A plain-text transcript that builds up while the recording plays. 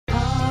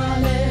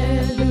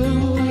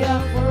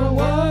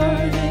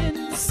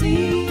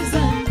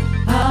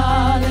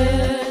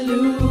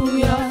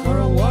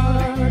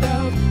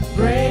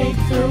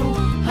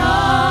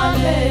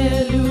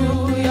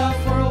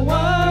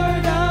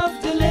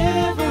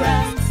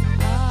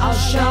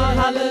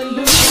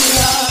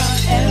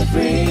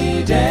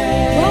every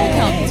day.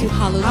 Welcome to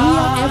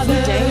Hallelujah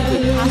Every Day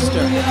with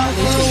Pastor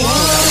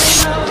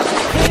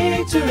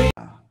Alicia.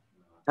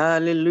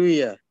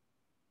 Hallelujah.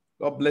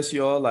 God bless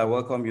you all. I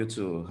welcome you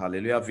to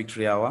Hallelujah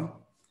Victory Hour.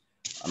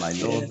 And I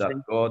know that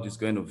God is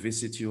going to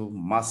visit you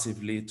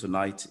massively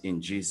tonight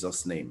in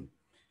Jesus' name.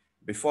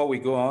 Before we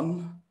go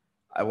on,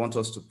 I want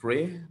us to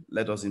pray.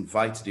 Let us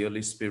invite the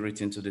Holy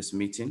Spirit into this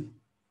meeting.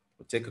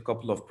 We'll take a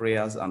couple of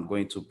prayers and go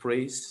into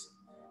praise,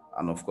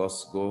 and of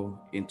course, go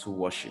into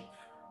worship.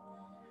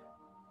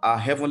 Our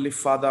Heavenly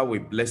Father, we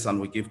bless and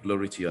we give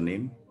glory to your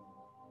name.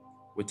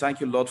 We thank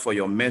you, Lord, for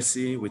your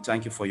mercy. We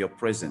thank you for your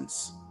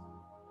presence.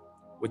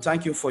 We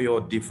thank you for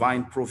your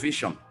divine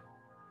provision.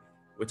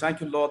 We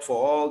thank you, Lord, for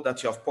all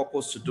that you have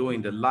purposed to do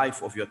in the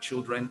life of your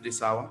children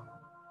this hour.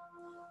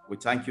 We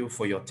thank you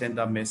for your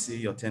tender mercy,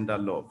 your tender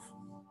love.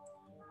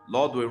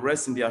 Lord, we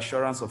rest in the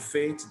assurance of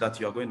faith that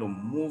you are going to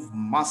move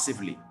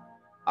massively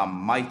and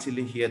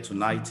mightily here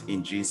tonight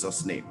in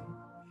Jesus' name.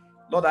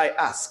 Lord, I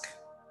ask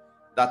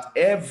that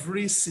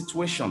every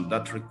situation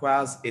that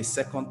requires a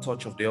second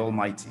touch of the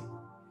Almighty,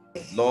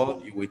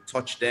 Lord, you will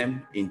touch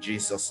them in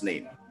Jesus'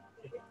 name.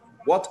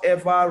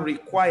 Whatever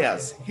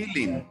requires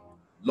healing,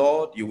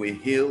 Lord, you will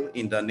heal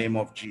in the name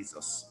of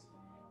Jesus.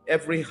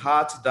 Every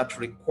heart that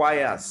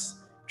requires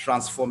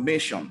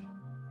transformation,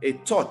 a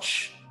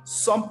touch,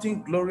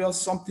 something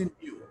glorious, something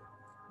new,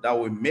 that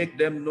will make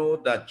them know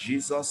that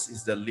Jesus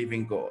is the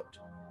living God.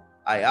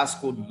 I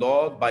ask, oh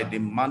Lord, by the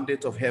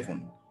mandate of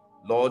heaven,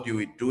 Lord, you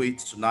will do it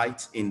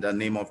tonight in the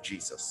name of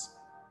Jesus.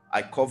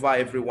 I cover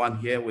everyone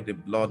here with the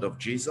blood of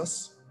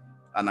Jesus,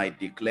 and I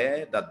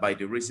declare that by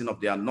the reason of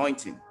the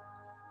anointing,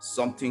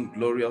 something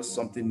glorious,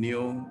 something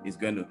new is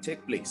going to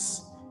take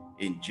place.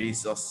 In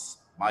Jesus'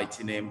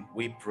 mighty name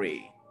we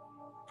pray.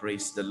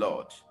 Praise the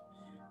Lord.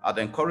 I'd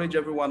encourage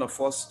every one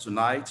of us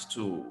tonight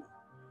to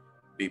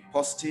be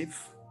positive,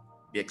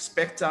 be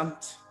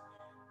expectant,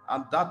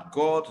 and that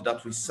God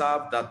that we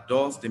serve that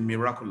does the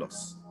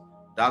miraculous,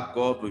 that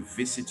God will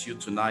visit you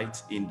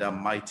tonight in the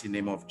mighty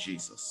name of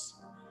Jesus.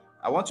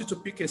 I want you to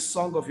pick a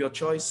song of your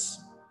choice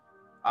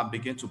and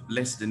begin to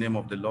bless the name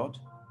of the Lord.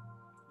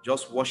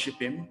 Just worship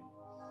him.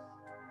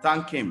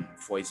 Thank him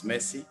for his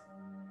mercy.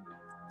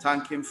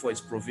 Thank him for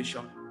his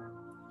provision.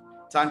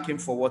 Thank him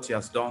for what he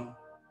has done.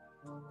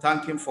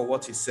 Thank him for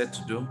what he said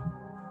to do.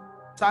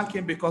 Thank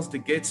him because the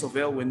gates of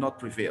hell will not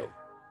prevail.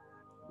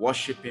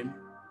 Worship him.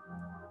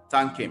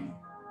 Thank him.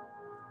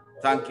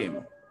 Thank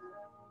him.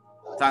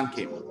 Thank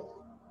him.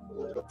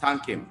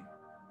 Thank him.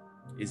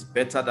 He's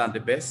better than the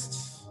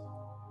best,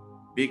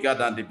 bigger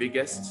than the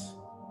biggest,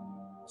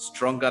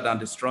 stronger than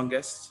the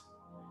strongest,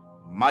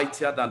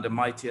 mightier than the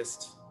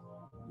mightiest,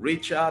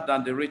 richer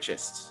than the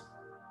richest,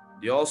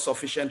 the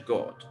all-sufficient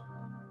God,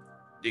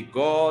 the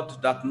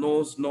God that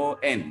knows no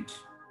end,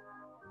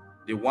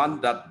 the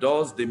one that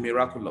does the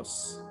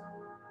miraculous.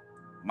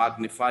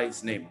 Magnify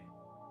his name.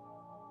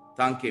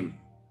 Thank him.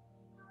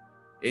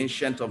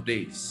 Ancient of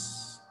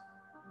days,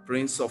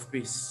 Prince of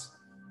peace,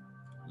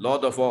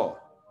 Lord of all.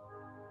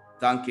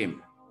 Thank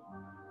him.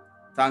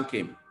 Thank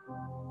him.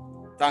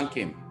 Thank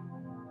him.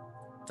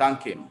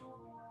 Thank him.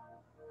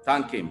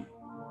 Thank him.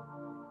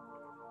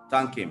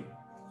 Thank him.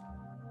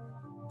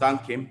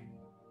 Thank him.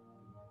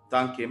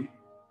 Thank him.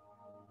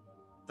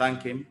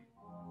 Thank him.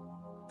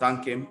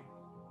 Thank him.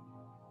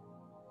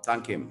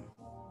 Thank him.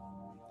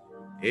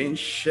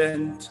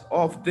 Ancient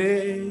of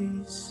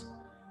days,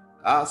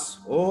 as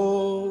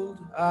old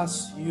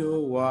as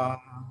you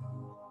are,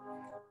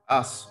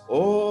 as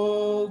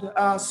old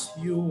as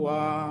you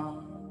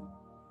are,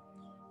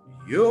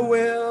 you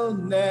will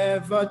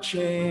never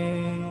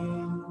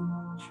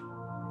change.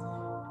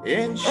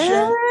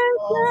 Ancient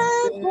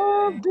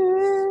of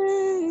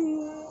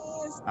days,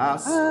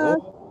 as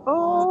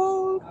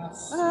old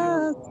as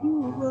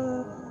you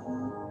are,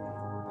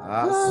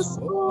 as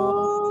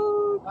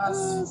old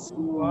as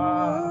you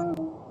are,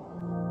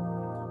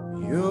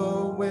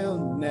 you will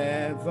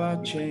never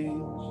change.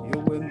 You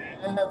will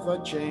never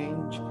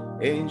change.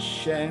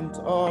 Ancient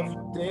of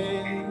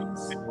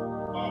days,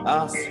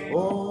 as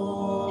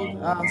old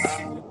as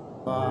you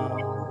are,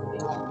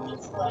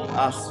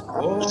 as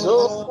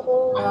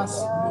old as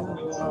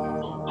you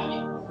are,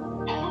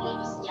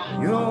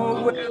 you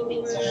will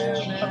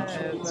never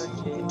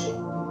change.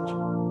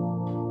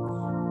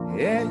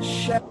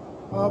 Ancient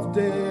of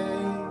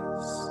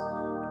days,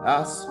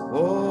 as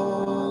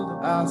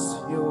old as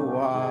you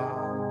are,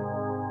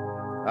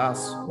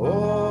 as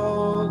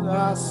old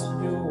as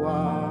you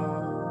are,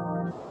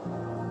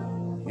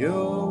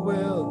 you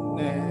will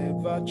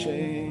never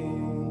change.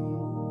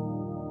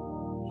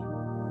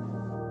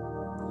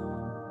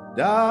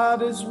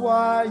 That is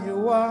why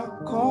you are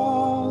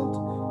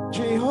called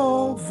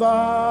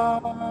Jehovah.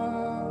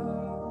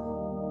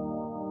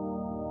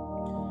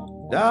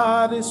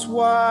 That is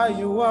why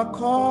you are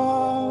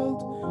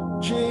called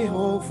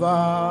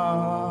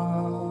Jehovah.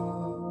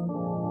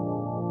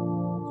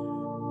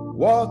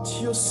 What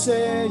you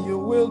say you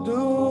will do,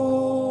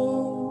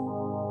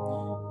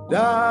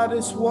 that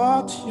is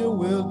what you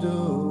will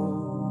do.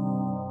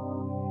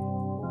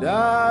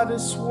 That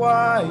is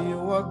why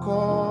you are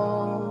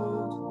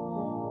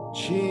called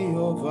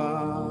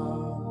Jehovah.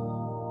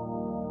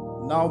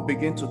 Now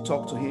begin to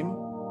talk to him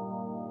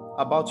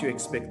about your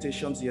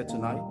expectations here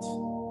tonight.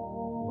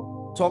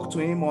 Talk to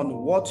him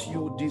on what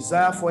you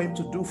desire for him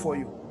to do for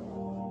you.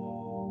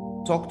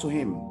 Talk to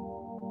him.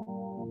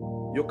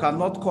 You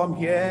cannot come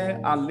here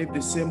and live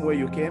the same way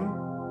you came.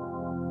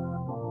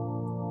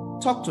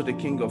 Talk to the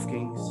King of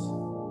Kings.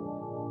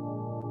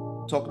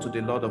 Talk to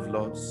the Lord of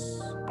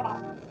Lords.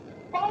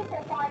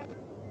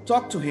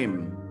 Talk to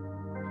him.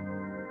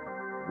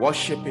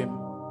 Worship him.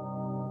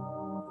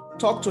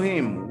 Talk to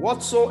him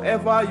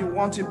whatsoever you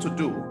want him to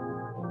do.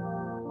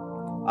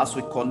 As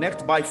we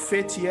connect by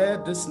faith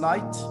here this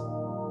night,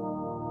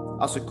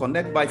 as we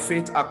connect by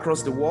faith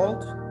across the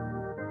world,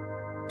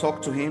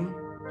 talk to him.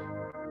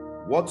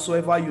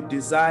 Whatsoever you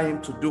desire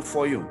him to do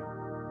for you,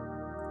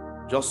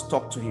 just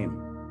talk to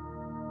him.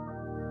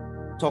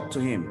 Talk to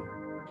him.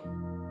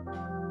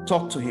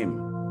 Talk to him.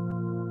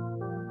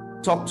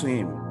 Talk to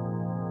him.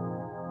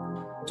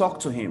 Talk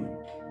to him.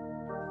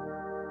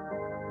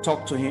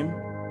 Talk to him.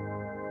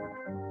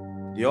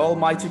 The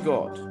Almighty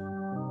God.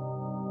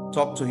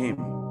 Talk to him.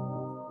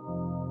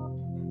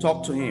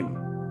 Talk to him.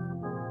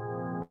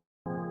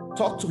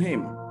 Talk to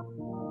him.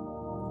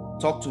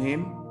 Talk to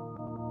him.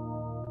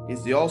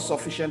 He's the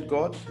all-sufficient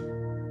God.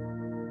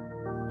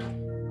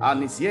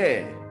 And he's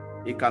here.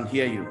 He can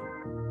hear you.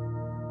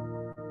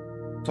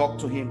 Talk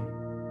to him.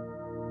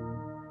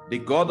 The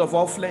God of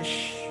all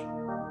flesh.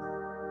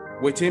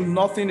 With him,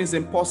 nothing is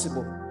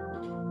impossible.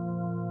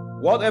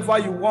 Whatever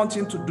you want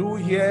him to do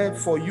here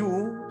for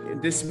you in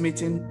this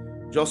meeting,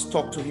 just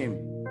talk to him.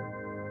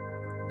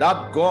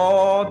 That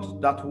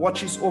God that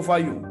watches over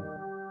you,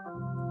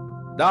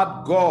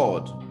 that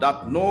God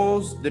that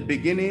knows the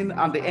beginning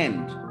and the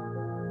end,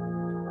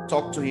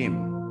 talk to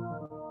him.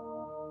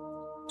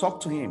 Talk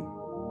to him.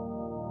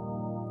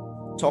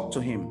 Talk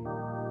to him.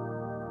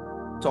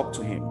 Talk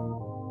to him.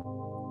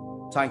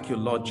 Thank you,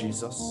 Lord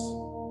Jesus.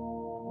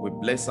 We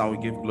bless and we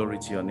give glory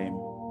to your name.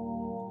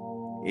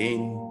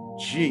 In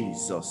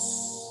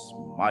Jesus'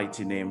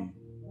 mighty name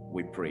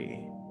we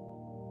pray.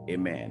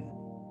 Amen.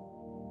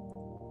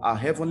 Our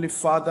Heavenly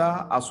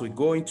Father, as we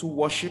go into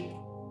worship,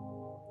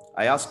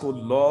 I ask, O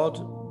Lord,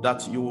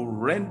 that you will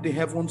rend the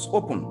heavens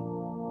open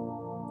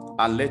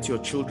and let your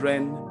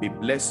children be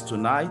blessed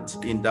tonight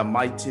in the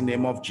mighty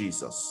name of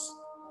Jesus.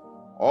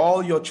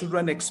 All your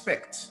children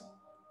expect,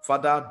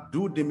 Father,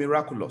 do the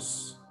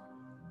miraculous,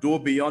 do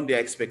beyond their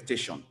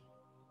expectation,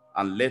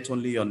 and let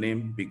only your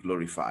name be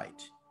glorified.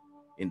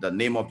 In the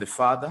name of the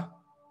Father,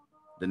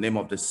 the name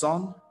of the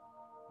Son,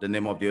 the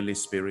name of the Holy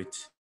Spirit,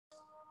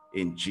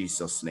 in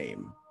Jesus'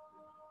 name.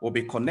 We'll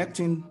be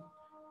connecting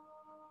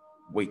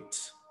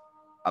with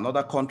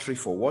another country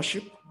for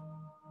worship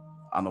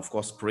and of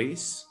course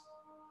praise,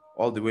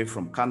 all the way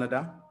from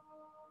Canada.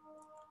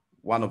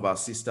 One of our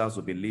sisters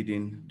will be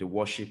leading the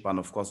worship and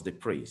of course the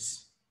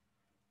praise.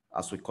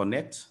 As we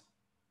connect,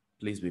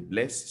 please be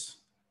blessed,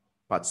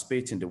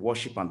 participate in the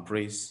worship and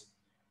praise,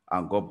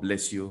 and God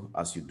bless you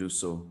as you do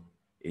so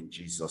in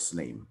Jesus'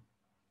 name.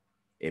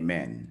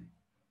 Amen.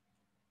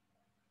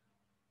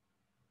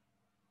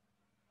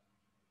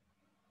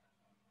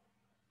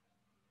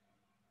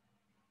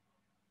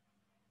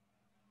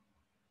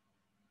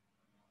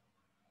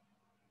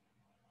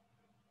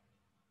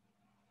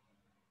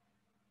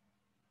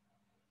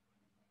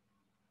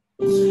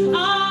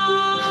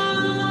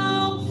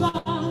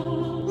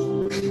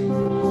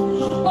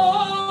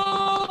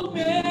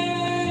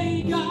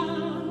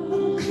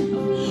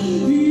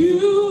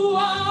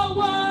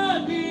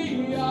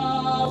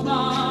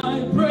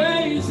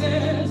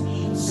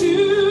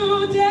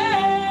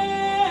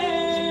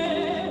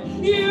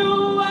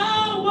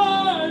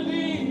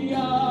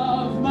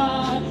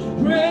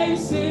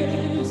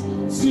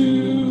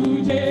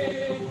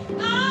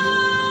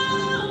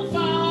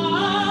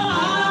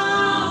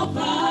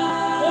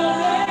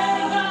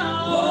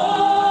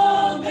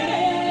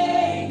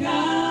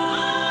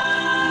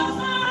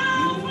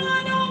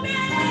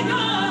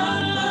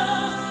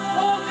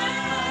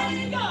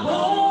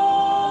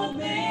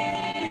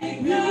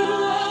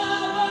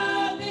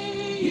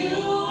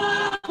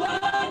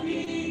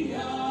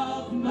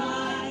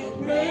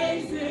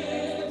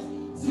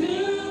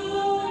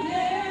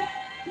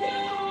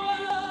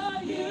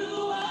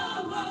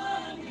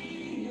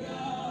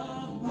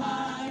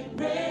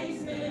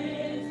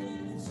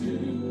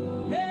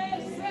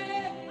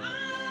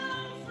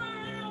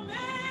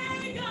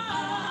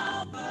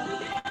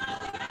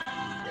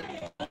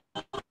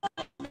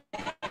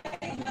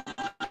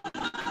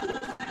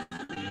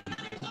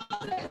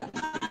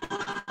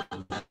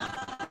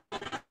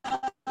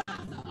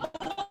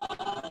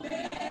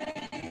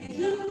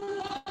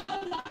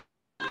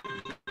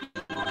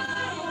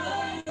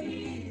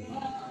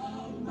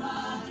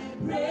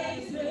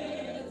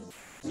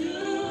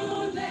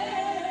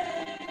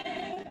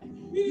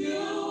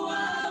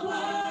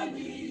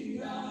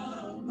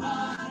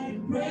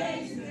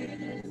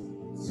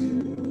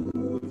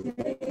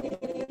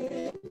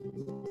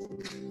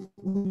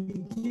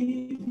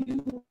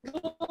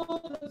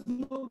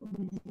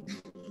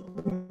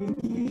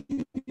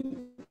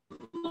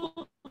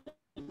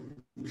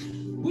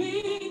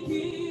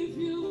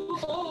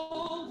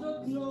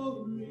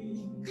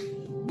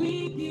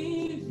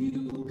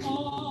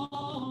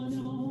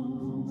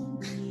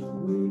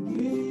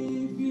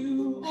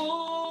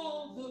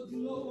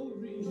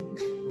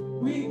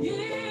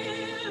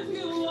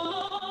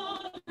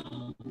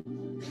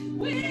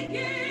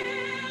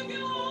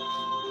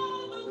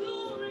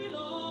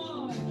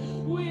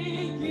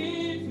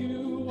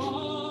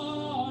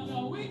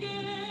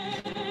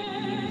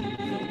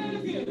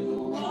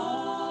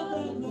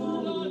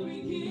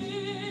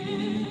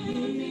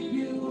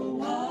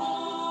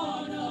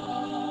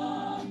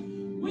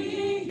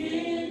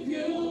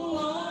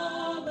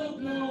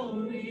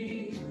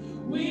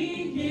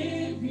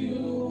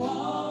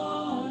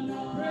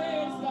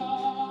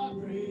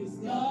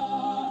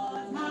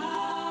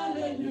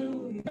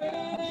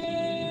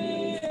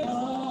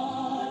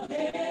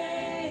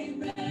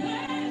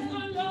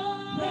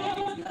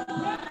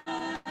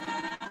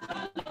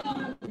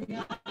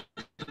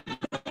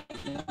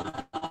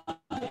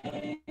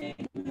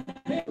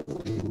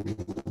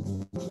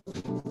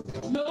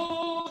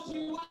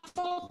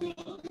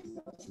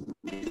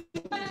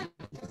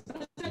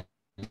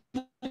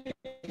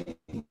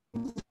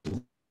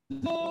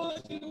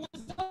 Lord, you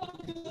are so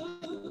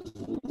good.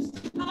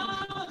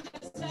 How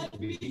blessed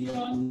be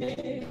your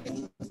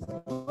name.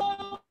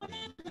 Oh,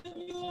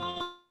 you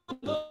are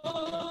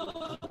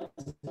Lord.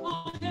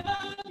 On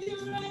earth you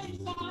reign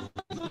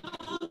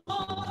forever.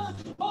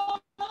 Oh,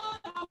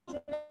 Lord, I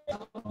pray.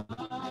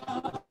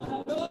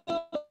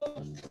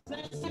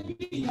 Blessed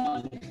be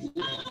your name.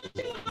 Lord,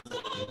 you are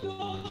so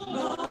good.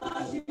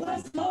 Lord, you are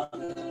so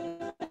good.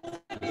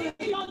 Blessed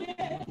be your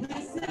name.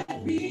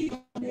 Blessed be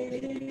your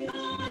name.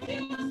 Lord,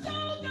 you are so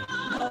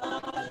good.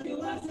 Lord,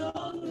 you are so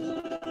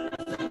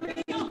good. Blessed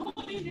be your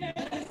holy name.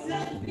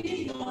 Blessed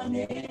be your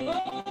name.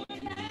 Oh,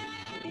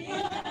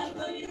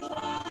 forever you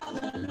are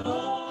the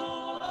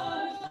Lord.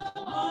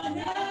 On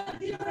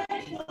earth you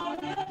reign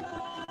forever.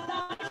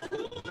 That's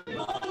who you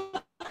are.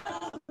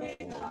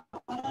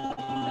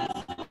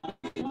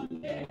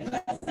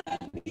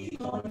 Blessed be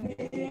your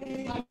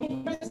name. I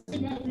will praise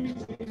him every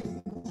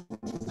day.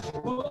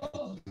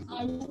 Oh,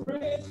 I will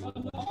praise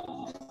the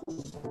Lord.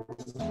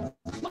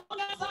 Long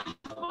as I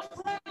have my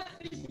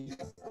praise.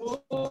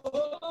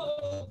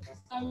 Oh,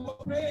 I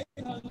will praise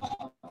the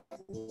Lord.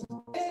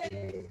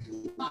 Hey,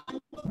 I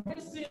will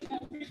praise him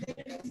every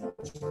day.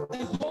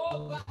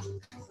 Jehovah,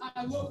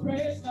 I will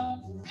praise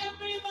him.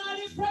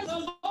 Everybody praise the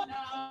Lord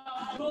now.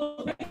 I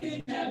will praise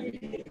him every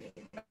day.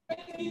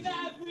 Praise him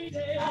every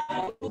day.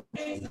 I will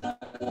praise the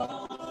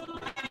Lord.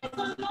 Praise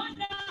the Lord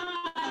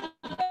now.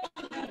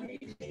 Every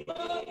day.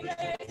 Oh,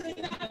 praise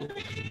him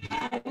every day.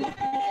 I will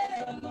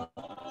praise the Lord.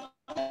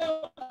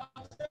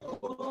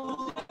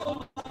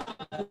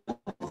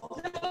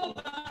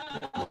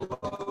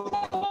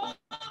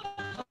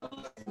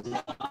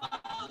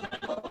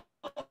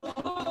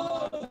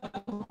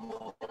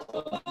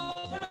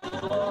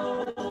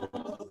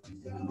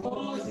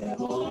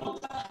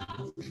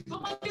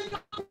 Come on, give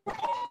God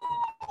praise.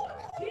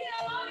 He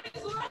alone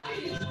is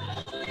worthy.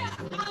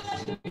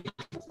 Hallelujah.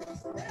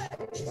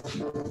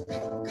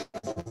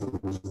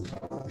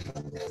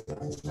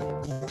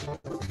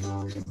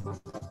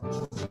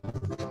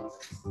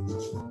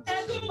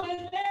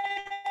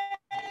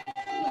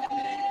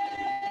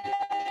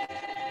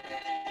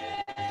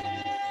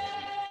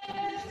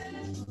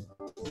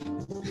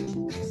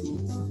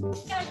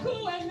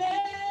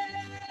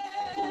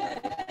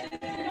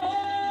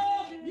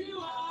 Oh, you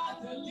are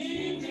the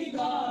living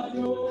God.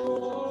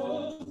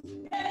 Oh,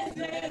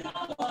 there's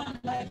no one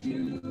like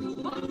you.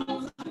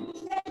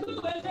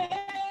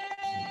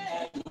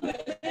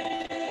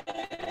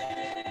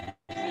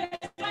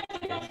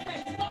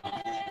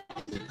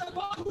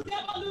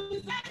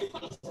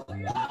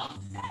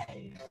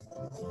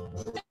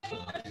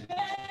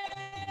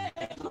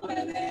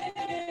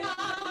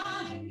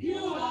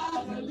 You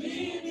are the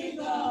living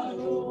God.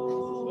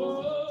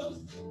 Oh,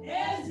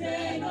 is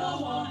there no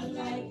one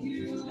like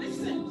you?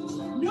 Listen,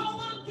 no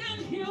one can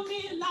heal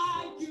me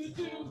like you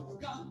do,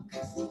 God.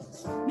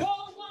 No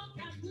one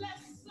can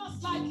bless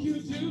us like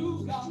you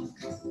do, God.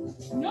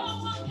 No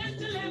one can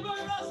deliver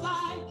us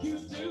like you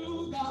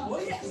do, God. Oh,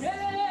 yes.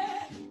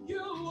 Yeah,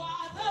 you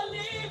are the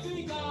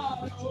living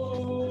God.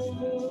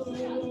 Oh,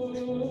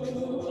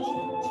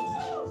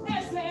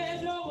 is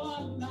there no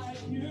one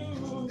like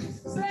you?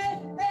 Say,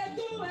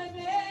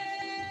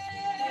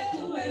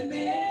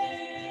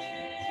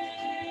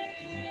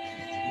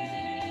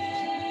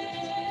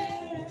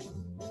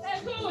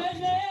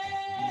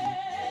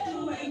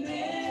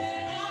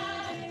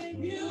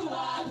 you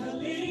are the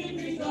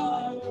living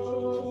God.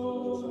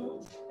 Oh,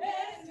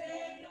 is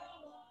there no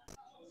one?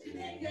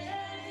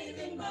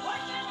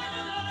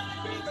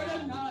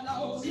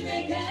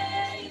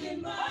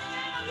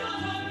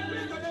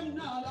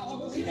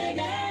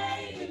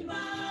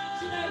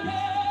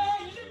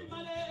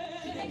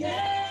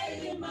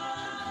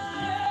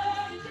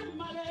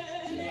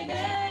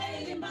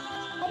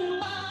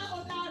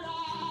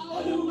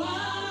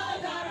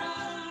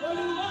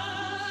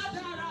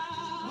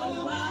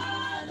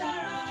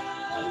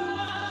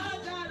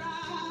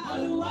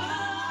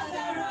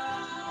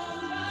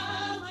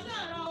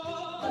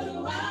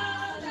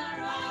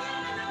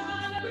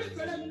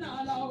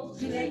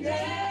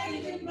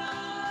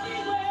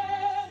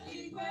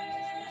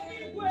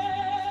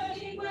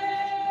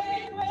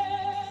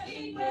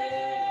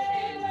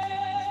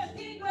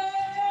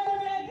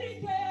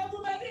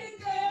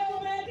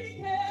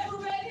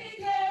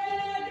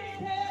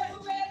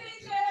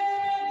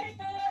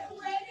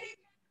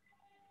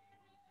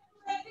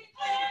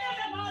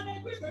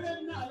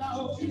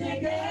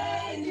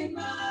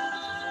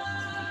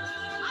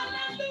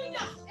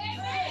 Hallelujah.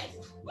 Amen.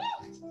 Woo.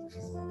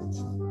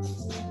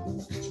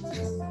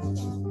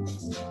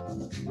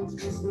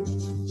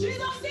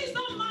 Jesus is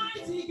the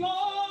mighty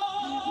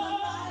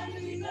God.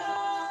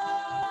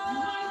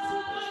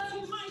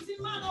 Mighty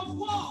man of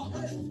war.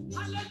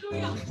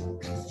 Hallelujah.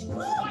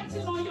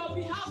 Fighting on your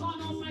behalf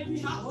and on my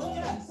behalf. Oh,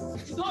 yes.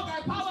 It's not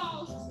by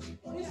power.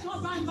 It's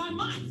not by my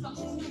might.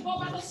 But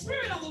by the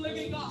Spirit of the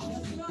living God.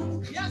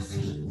 Yes.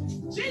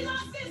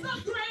 Jesus is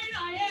the great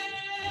I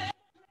am.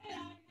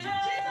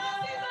 Jesus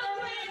is the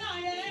great I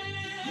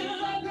am. He's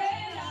the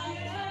great I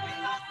am.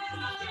 Jesus is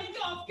the King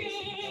of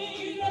Kings.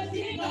 He's the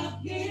King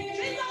of Kings.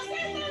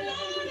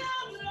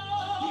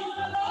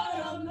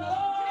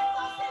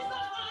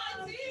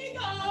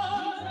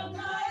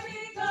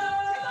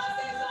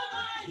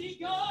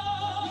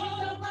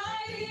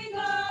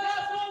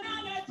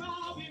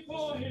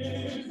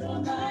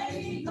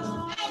 mighty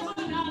God.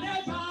 Heaven and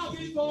earth bow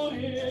before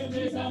him.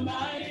 He's a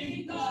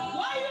mighty God.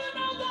 Why you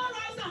not go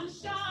rise and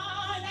shine?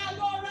 I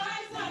go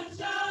rise and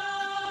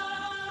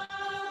shine.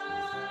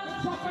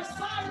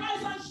 Prophesy,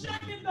 rise and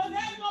shine in the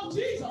name of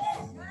Jesus.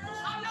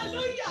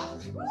 Hallelujah.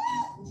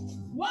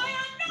 Why I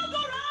not go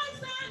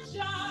rise and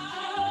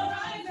shine?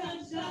 Rise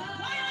and shine.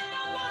 Why I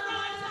not go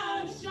rise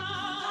and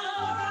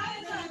shine?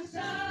 Rise and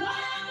shine. Why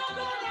I not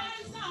go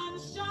rise and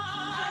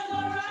shine?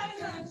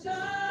 Rise and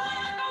shine. Why I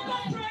not go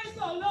praise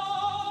the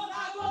Lord? I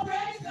go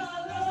praise the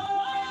Lord.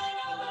 Why I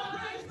not go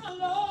praise the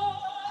Lord?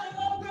 I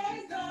go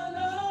praise the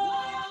Lord.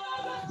 Why I not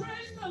go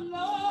praise the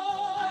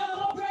Lord? I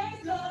go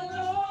praise the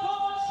Lord.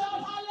 Oh,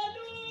 shout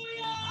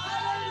hallelujah!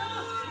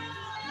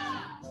 Hallelujah!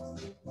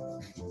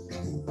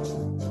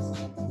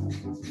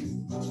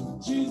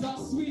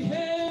 Jesus, we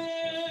hail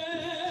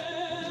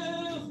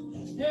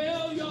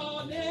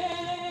your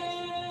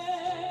name,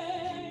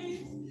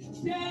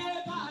 day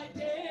by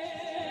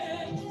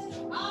day.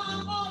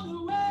 I'm on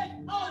the way,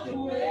 on the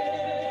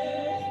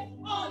way,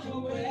 on the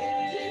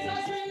way.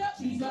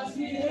 Jesus,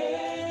 we hail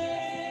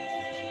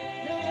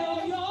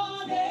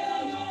your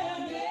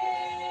name,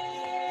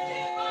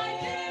 day by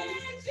day,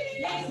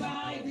 day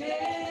by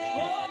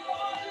day. On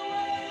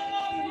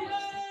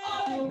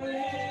the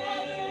way,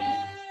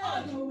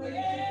 on the way.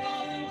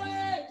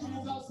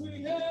 Jesus, we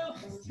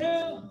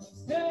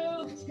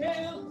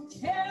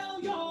hail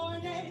your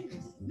name,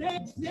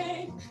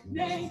 day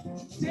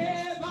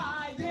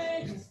by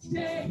day.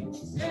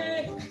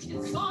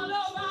 It's all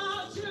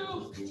about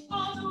you,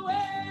 all the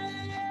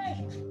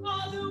way.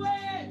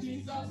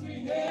 Jesus, we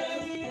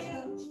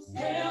hail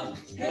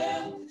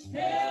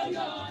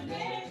your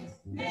name,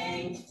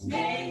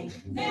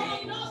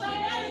 not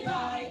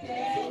by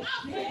day. To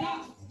Africa,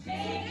 to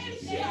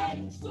Asia,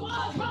 to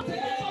all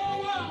continents of the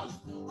world,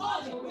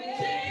 all the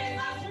way.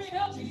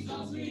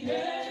 Jesus, we hail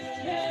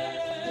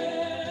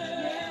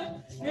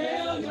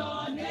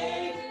your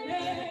name,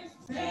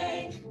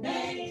 day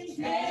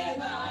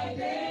by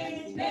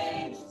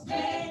day,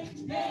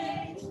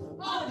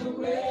 all the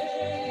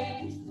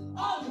way,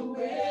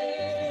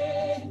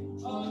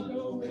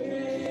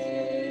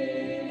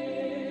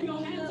 Your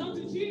hands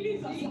unto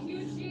Jesus.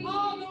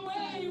 All the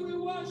way we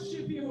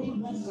worship you.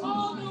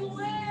 All the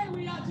way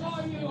we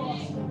adore you.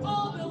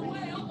 All the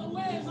way.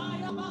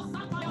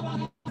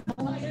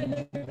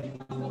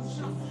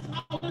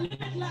 Our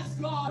limitless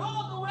God,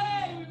 all the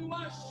way we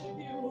worship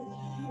you.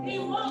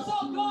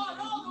 Immortal God,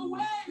 all the way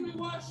we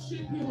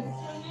worship you.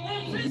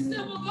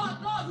 Invisible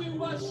God, Lord, we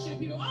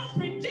worship you.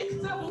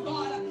 Unpredictable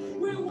God,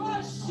 we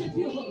worship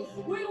you.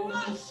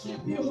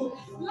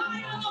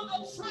 Lion of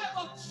the tribe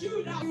of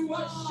Judah, we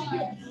worship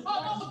you.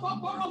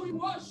 We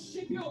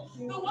worship you.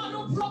 The one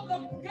who broke the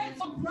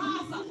gates of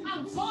brass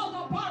and tore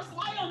the bars of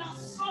iron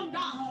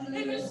asunder.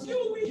 It is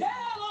you we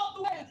hail all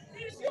the way.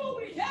 It is you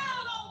we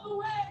hail all the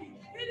way.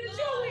 It is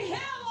you we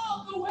hail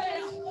all the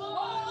way.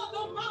 All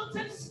the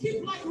mountains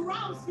skip like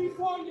rams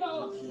before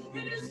you.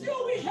 It is you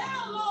we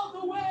hail all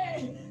the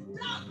way.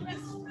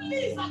 Darkness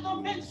flees at the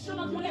mention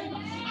of your name.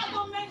 At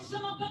the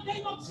mention of the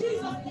name of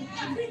Jesus,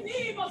 every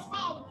knee must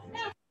bow.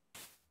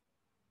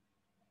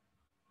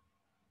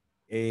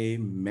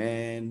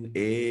 Amen,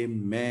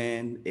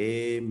 amen,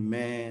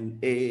 amen,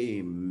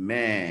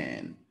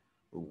 amen.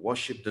 We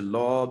worship the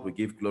Lord. We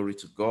give glory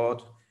to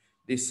God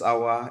this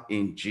hour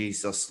in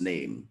Jesus'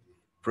 name.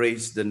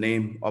 Praise the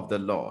name of the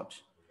Lord.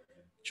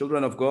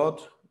 Children of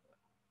God,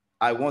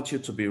 I want you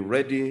to be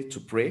ready to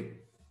pray.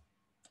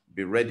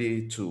 Be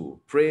ready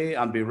to pray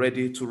and be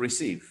ready to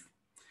receive.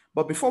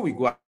 But before we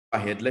go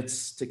ahead,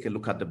 let's take a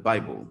look at the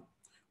Bible.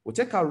 We'll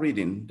take our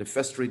reading, the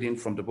first reading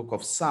from the book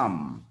of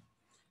Psalm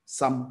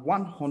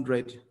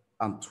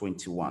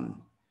 121,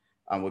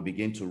 and we'll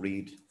begin to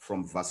read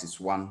from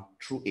verses 1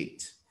 through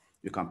 8.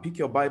 You can pick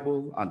your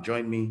Bible and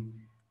join me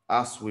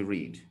as we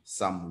read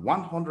Psalm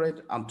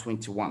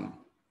 121,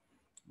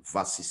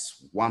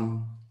 verses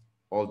 1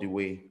 all the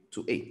way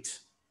to 8.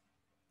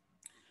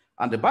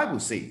 And the Bible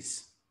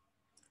says,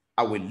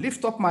 I will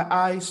lift up my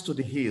eyes to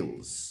the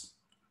hills.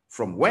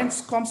 From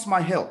whence comes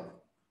my help?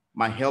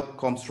 My help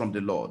comes from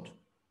the Lord,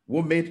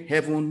 who made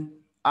heaven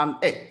and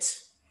earth.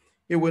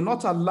 He will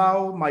not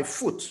allow my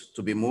foot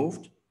to be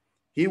moved.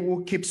 He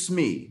who keeps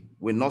me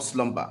will not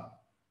slumber.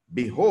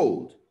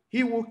 Behold, he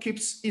who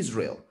keeps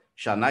Israel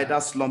shall neither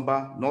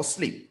slumber nor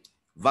sleep.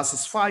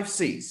 Verses 5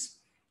 says,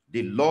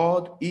 the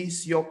Lord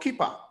is your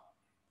keeper.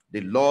 The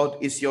Lord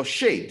is your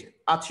shade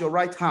at your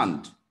right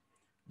hand.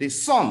 The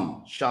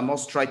sun shall not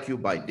strike you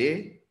by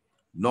day,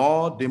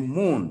 nor the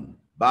moon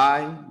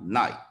by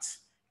night.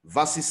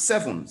 Verses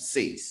 7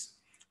 says,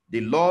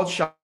 the Lord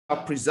shall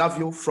preserve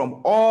you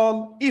from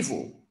all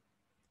evil.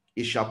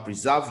 He shall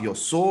preserve your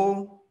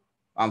soul.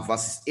 And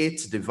verses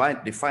 8,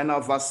 the final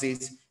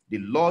verses, the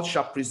Lord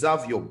shall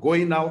preserve your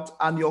going out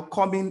and your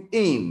coming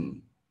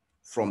in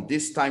from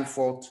this time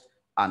forth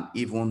and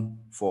even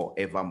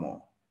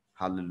forevermore.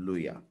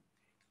 Hallelujah.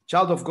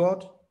 Child of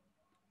God,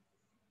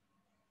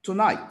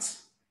 tonight,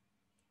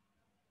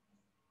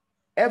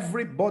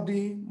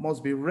 everybody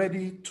must be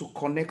ready to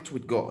connect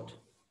with God.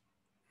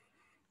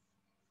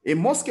 In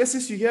most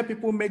cases, you hear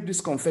people make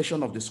this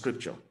confession of the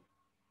scripture.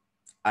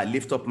 I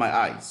lift up my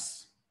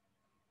eyes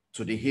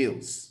to the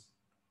hills.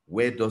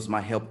 Where does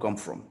my help come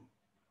from?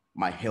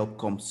 My help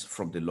comes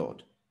from the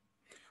Lord.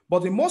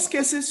 But in most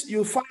cases,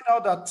 you find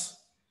out that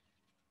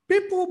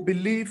people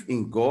believe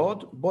in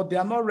God, but they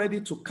are not ready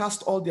to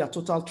cast all their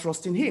total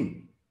trust in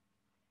him.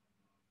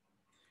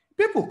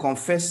 People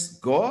confess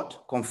God,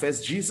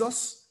 confess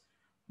Jesus,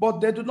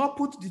 but they do not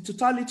put the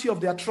totality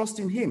of their trust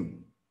in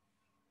him.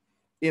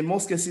 In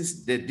most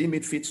cases, they deem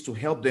it fit to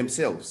help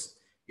themselves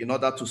in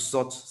order to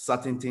sort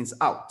certain things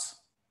out.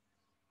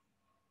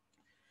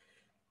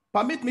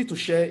 Permit me to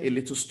share a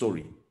little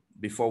story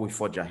before we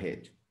forge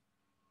ahead.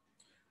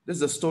 This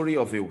is the story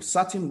of a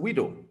certain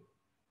widow.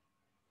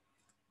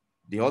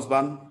 The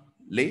husband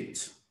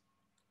late,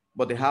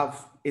 but they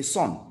have a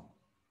son.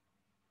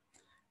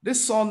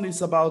 This son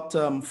is about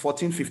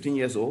 14, 15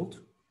 years old.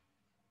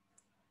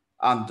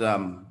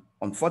 And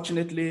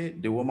unfortunately,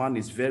 the woman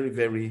is very,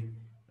 very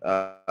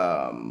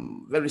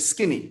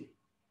skinny,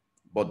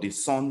 but the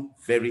son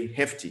very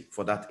hefty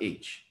for that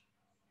age.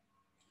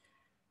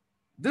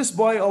 This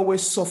boy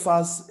always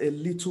suffers a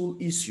little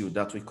issue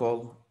that we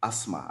call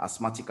asthma,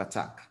 asthmatic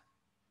attack.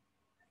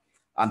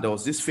 And there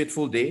was this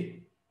fateful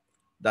day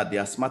that the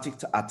asthmatic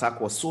attack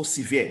was so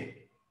severe.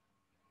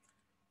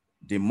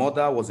 The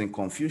mother was in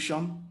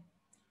confusion.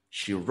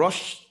 She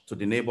rushed to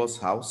the neighbor's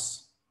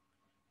house.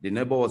 The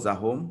neighbor was at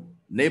home.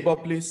 Neighbor,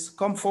 please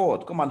come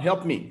forward. Come and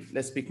help me.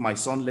 Let's pick my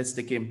son. Let's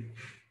take him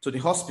to the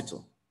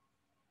hospital.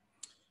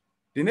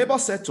 The neighbor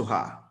said to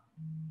her,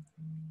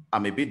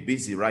 I'm a bit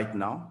busy right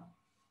now,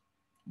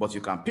 but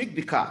you can pick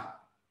the car.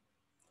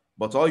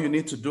 But all you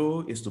need to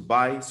do is to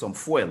buy some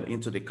fuel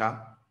into the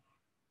car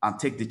and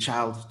take the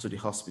child to the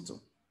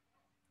hospital.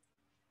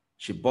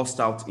 She burst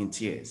out in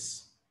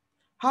tears.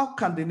 How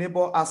can the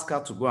neighbor ask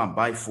her to go and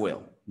buy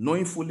fuel,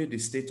 knowing fully the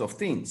state of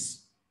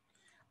things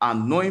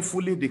and knowing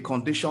fully the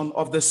condition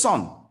of the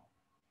son?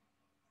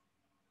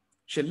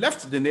 She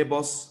left the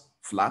neighbor's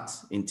flat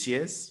in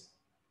tears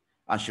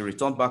and she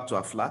returned back to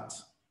her flat.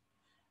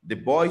 The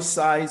boy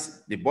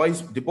sighs, the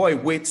boy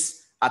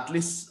weighs at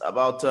least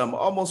about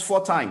almost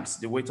 4 times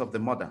the weight of the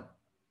mother.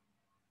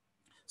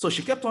 So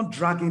she kept on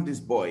dragging this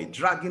boy,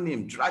 dragging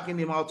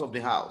him out of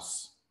the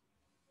house.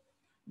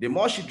 The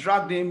more she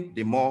dragged him,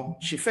 the more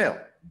she fell.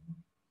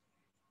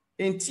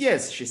 In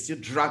tears, she still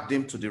dragged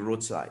him to the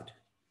roadside.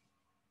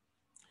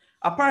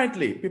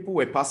 Apparently, people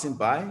were passing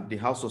by. The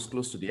house was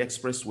close to the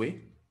expressway,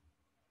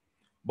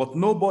 but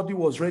nobody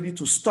was ready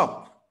to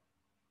stop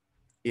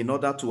in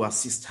order to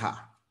assist her.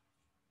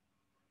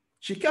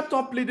 She kept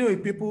on pleading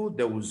with people.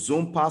 They would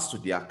zoom past to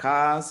their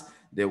cars.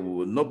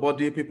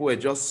 People were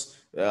just,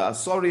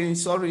 sorry.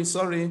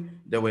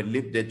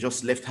 They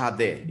just left her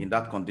there in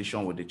that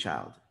condition with the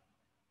child.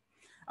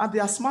 And the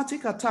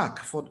asthmatic attack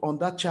on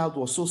that child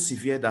was so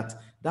severe that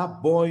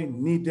that boy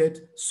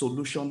needed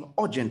solution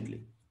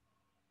urgently.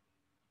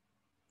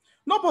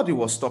 Nobody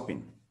was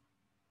stopping.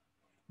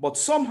 But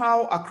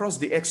somehow across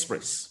the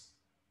express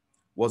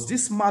was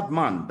this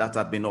madman that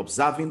had been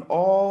observing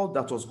all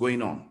that was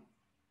going on.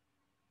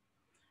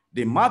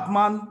 The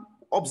madman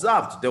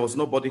observed there was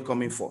nobody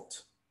coming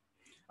forth.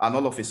 And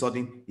all of a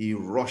sudden, he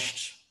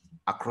rushed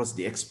across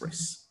the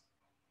express.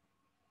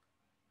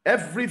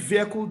 Every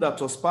vehicle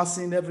that was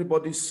passing,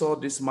 everybody saw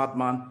this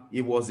madman.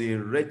 He was a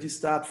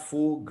registered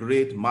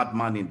full-grade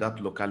madman in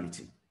that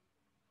locality.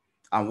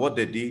 And what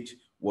they did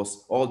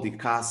was all the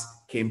cars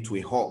came to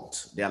a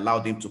halt. They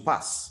allowed him to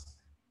pass.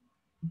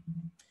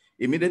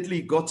 Immediately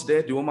he got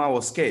there, the woman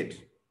was scared.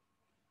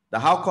 That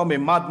how come a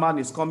madman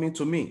is coming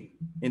to me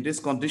in this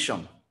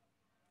condition?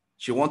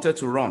 She wanted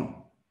to run,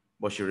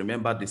 but she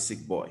remembered the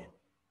sick boy.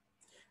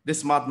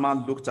 This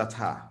madman looked at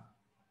her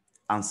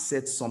and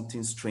said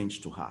something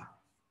strange to her.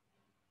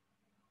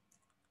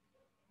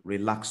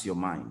 Relax your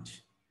mind.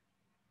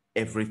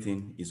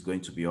 Everything is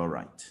going to be all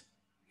right.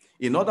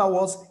 In other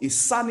words, his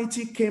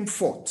sanity came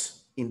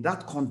forth in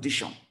that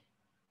condition.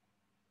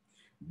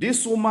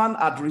 This woman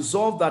had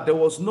resolved that there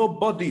was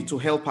nobody to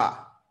help her,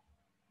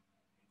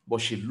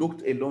 but she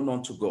looked alone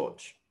unto God.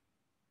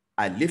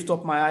 I lift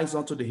up my eyes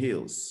unto the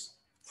hills.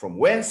 From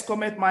whence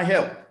cometh my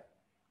help?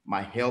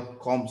 My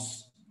help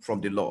comes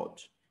from the Lord,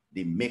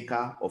 the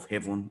maker of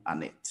heaven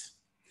and earth.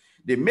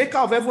 The maker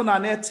of heaven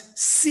and earth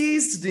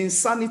seized the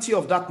insanity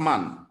of that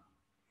man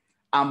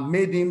and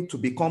made him to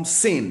become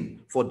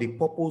sane for the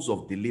purpose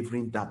of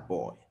delivering that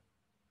boy.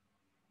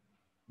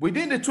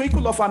 Within the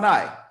twinkle of an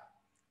eye,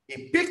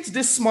 he picked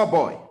this small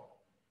boy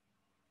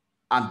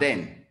and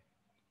then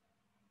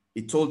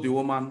he told the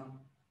woman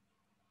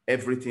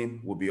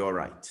everything will be all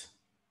right.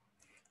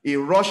 He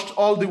rushed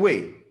all the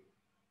way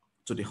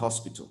to the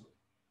hospital.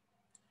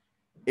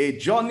 A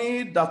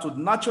journey that would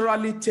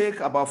naturally take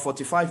about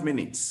 45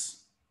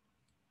 minutes.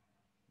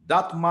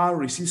 That man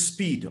received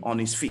speed on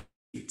his feet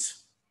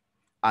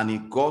and he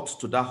got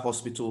to that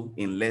hospital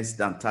in less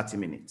than 30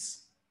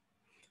 minutes.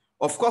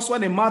 Of course,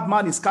 when a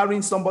madman is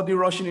carrying somebody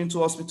rushing into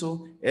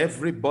hospital,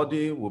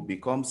 everybody will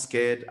become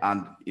scared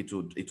and it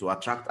will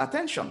attract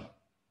attention.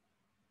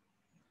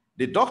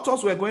 The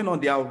doctors were going on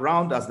their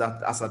round as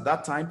at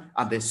that time,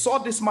 and they saw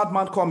this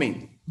madman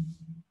coming.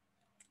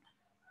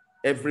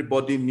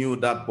 Everybody knew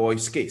that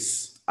boy's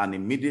case. And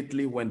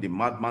immediately when the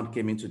madman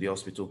came into the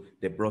hospital,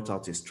 they brought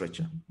out a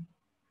stretcher.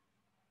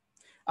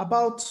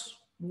 About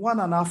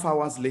 1.5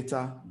 hours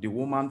later, the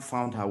woman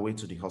found her way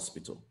to the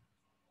hospital.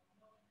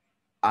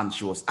 And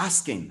she was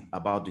asking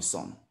about the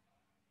son.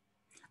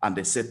 And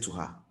they said to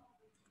her,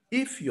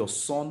 if your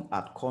son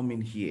had come in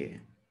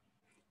here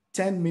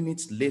 10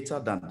 minutes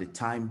later than the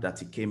time that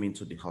he came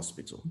into the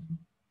hospital,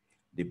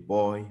 the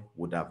boy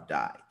would have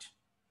died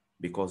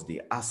because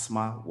the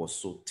asthma was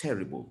so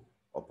terrible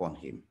upon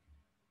him.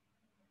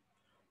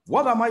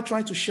 What am I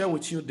trying to share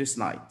with you this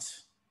night?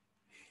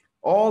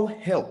 All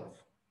help,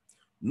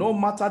 no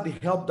matter the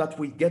help that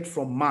we get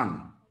from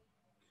man,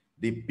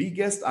 the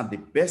biggest and the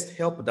best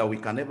help that we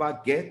can ever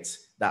get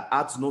that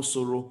adds no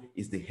sorrow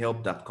is the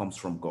help that comes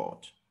from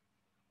God.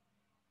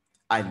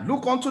 I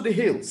look unto the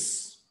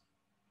hills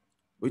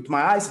with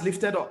my eyes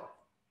lifted up.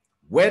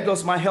 Where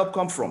does my help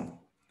come from?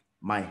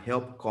 My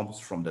help comes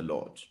from the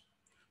Lord.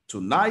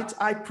 Tonight,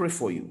 I pray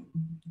for you,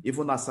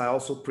 even as I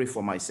also pray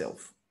for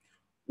myself.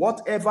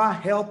 Whatever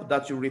help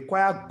that you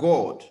require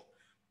God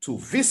to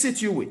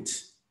visit you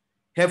with,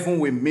 heaven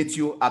will meet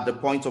you at the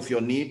point of your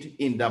need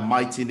in the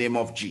mighty name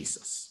of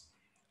Jesus.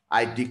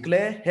 I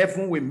declare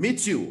heaven will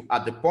meet you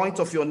at the point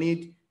of your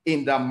need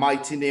in the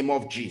mighty name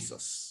of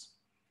Jesus.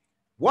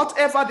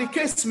 Whatever the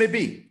case may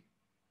be,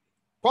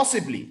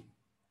 possibly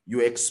you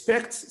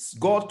expect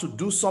God to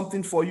do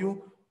something for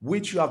you,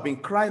 which you have been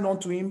crying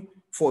unto him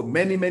for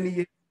many, many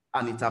years,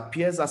 and it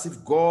appears as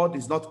if God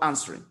is not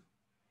answering.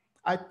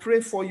 I pray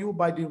for you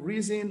by the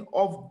reason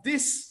of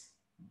this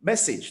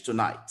message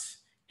tonight.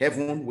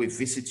 Heaven will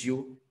visit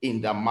you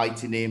in the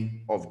mighty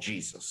name of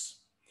Jesus.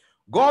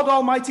 God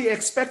Almighty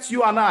expects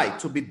you and I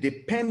to be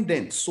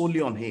dependent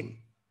solely on him.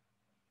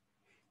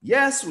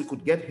 Yes, we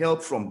could get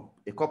help from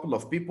a couple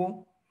of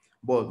people,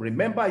 but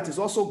remember, it is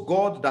also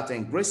God that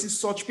embraces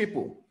such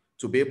people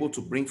to be able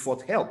to bring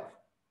forth help.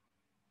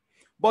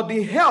 But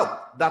the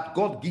help that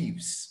God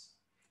gives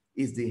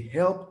is the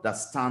help that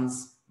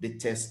stands the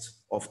test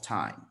of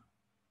time.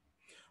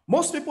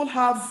 Most people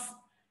have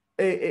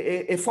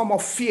a form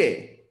of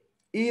fear,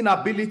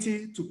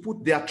 inability to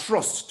put their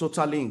trust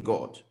totally in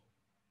God.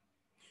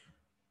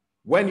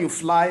 When you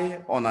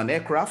fly on an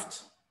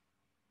aircraft,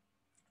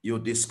 you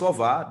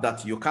discover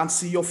that you can't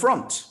see your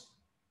front.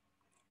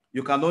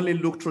 You can only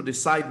look through the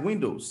side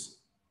windows.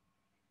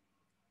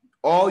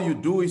 All you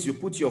do is you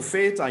put your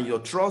faith and your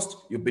trust.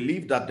 You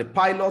believe that the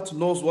pilot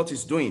knows what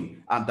he's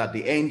doing and that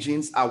the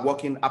engines are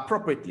working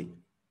appropriately.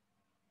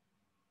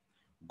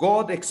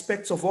 God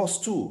expects of us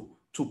too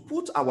to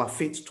put our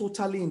faith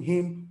totally in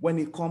him when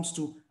it comes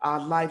to our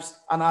lives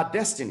and our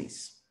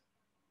destinies.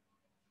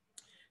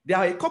 There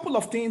are a couple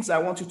of things I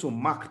want you to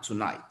mark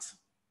tonight.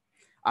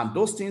 And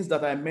those things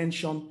that I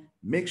mentioned,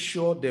 make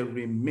sure they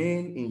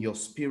remain in your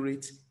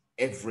spirit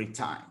every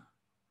time.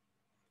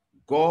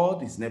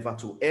 God is never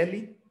too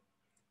early.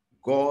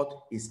 God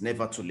is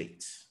never too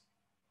late.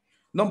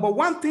 Number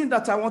one thing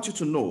that I want you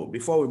to know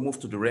before we move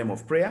to the realm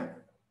of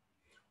prayer,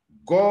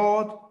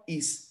 God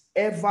is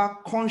ever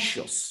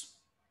conscious.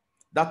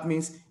 That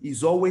means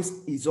he's always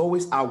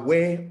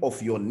aware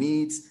of your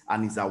needs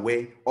and is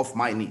aware of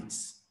my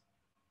needs.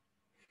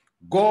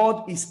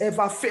 God is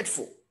ever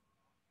faithful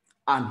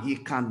and he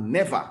can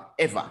never,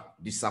 ever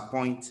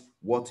disappoint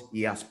what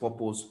he has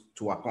purposed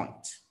to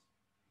appoint.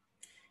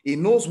 He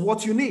knows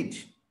what you need.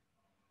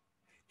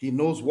 He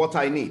knows what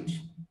I need.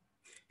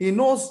 He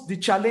knows the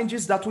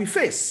challenges that we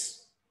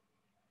face.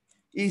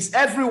 He's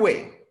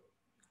everywhere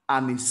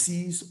and he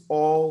sees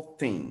all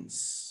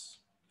things.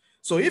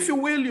 So if you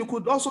will, you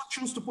could also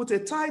choose to put a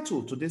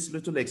title to this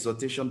little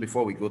exhortation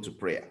before we go to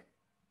prayer.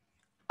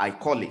 I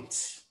call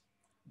it,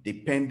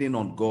 Depending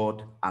on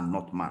God and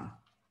Not Man.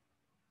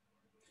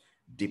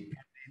 Depending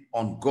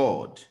on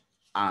God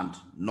and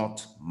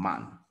not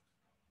man.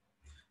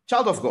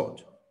 Child of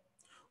God,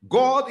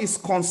 God is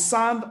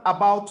concerned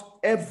about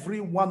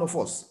every one of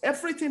us.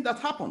 Everything that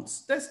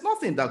happens, there's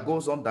nothing that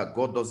goes on that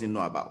God doesn't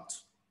know about.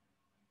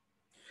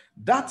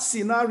 That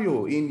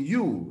scenario in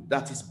you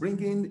that is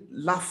bringing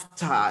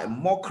laughter,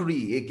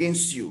 mockery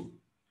against you,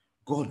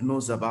 God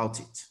knows about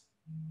it.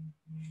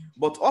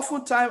 But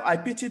oftentimes I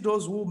pity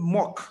those who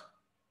mock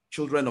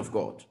children of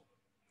God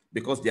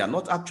because they are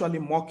not actually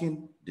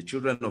mocking the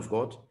children of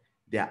God.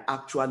 They are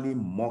actually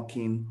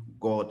mocking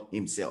God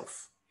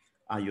himself.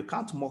 And you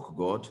can't mock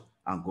God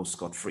and go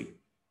scot-free.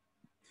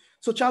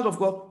 So, child of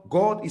God,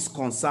 God is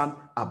concerned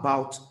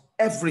about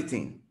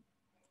everything.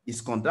 He's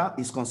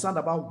concerned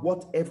about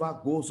whatever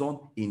goes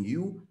on in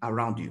you,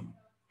 around you.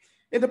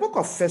 In the book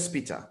of 1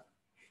 Peter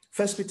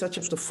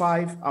chapter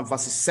 5 and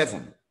verses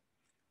 7,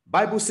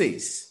 Bible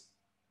says,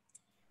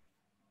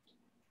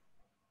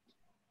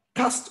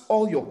 cast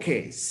all your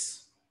cares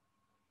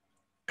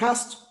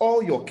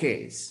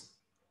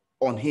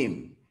on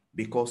him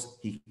because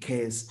he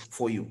cares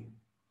for you.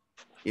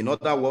 In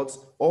other words,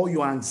 all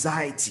your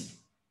anxiety,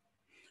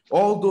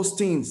 all those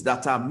things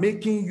that are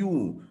making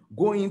you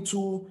go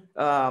into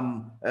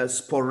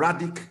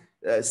sporadic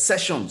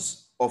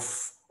sessions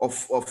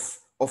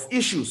of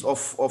issues,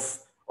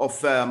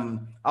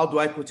 how do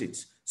I put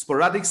it?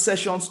 Sporadic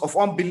sessions of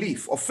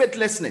unbelief, of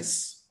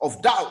faithlessness,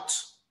 of doubt.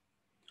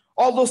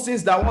 All those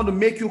things that want to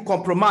make you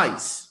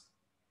compromise.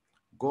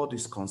 God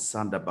is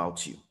concerned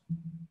about you.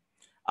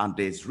 And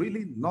there's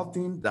really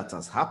nothing that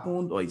has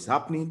happened or is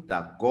happening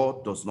that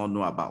God does not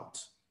know about.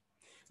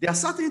 There are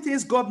certain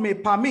things God may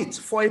permit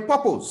for a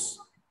purpose,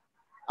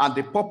 and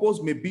the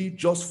purpose may be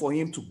just for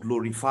him to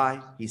glorify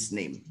his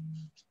name.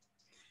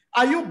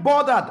 Are you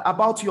bothered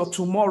about your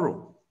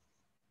tomorrow?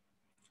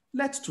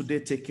 Let today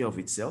take care of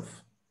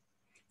itself.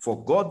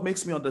 For God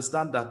makes me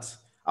understand that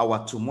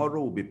our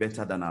tomorrow will be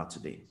better than our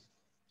today.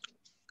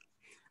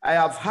 I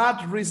have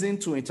had reason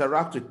to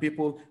interact with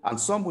people, and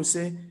some will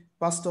say,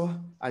 Pastor,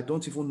 I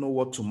don't even know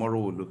what tomorrow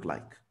will look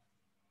like.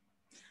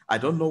 I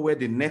don't know where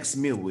the next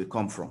meal will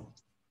come from.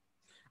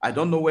 I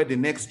don't know where the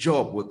next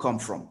job will come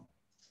from.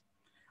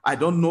 I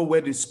don't know where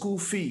the school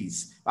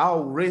fees,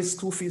 I'll raise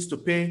school fees to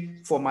pay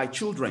for my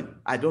children.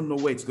 I don't know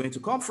where it's going to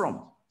come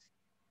from.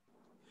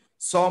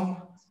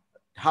 Some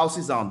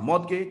houses are on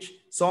mortgage,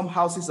 some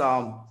houses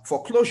are on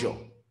foreclosure.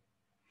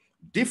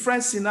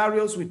 Different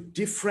scenarios with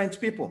different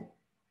people.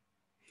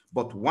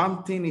 But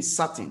one thing is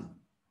certain.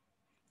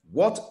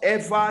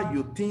 Whatever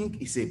you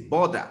think is a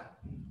bother,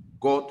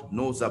 God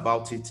knows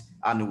about it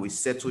and will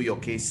settle your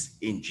case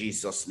in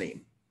Jesus'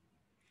 name.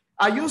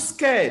 Are you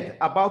scared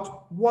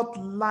about what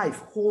life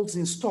holds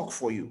in stock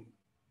for you?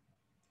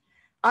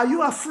 Are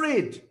you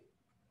afraid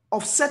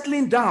of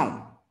settling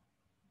down?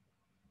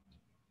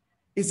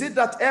 Is it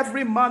that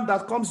every man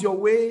that comes your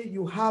way,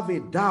 you have a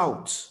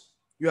doubt?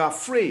 You're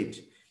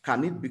afraid.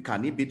 Can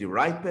it be the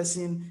right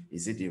person?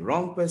 Is it the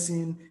wrong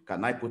person?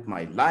 Can I put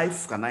my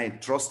life? Can I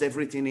trust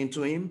everything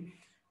into him?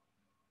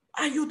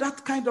 Are you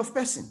that kind of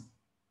person?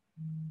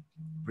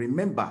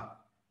 Remember,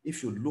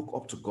 if you look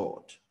up to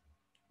God,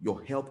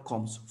 your help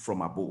comes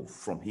from above,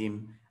 from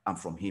him and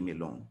from him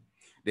alone.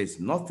 There's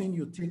nothing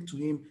you take to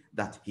him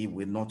that he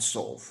will not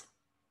solve.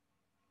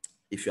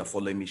 If you're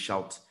following me,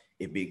 shout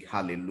a big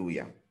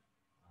hallelujah.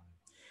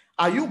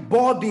 Are you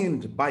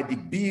burdened by the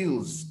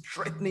bills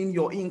threatening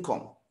your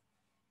income?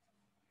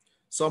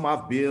 Some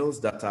have bills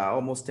that are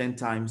almost 10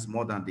 times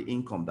more than the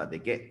income that they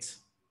get.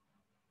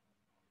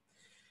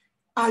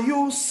 Are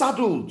you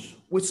saddled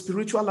with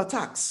spiritual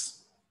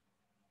attacks?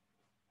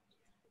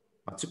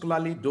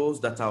 Particularly those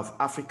that are of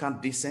African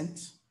descent.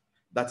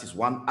 That is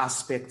one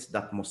aspect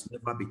that must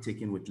never be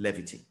taken with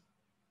levity.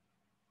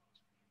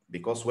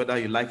 Because whether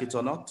you like it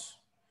or not,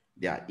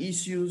 there are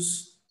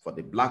issues for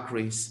the black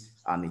race,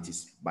 and it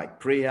is by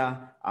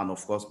prayer and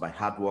of course by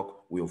hard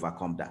work we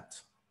overcome that.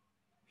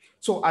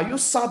 So are you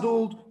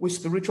saddled with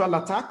spiritual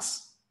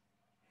attacks?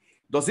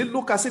 Does it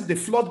look as if the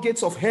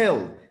floodgates of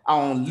hell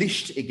are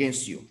unleashed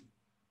against you?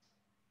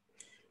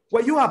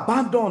 Were you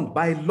abandoned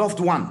by a loved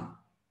one?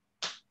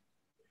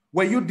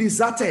 Were you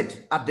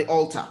deserted at the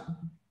altar?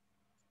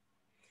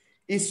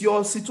 Is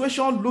your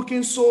situation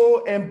looking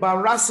so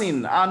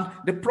embarrassing and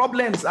the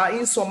problems are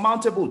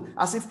insurmountable,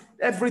 as if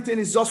everything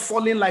is just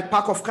falling like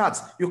pack of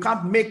cards? You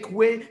can't make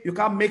way, you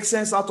can't make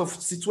sense out of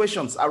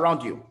situations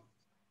around you.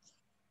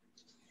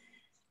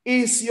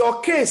 Is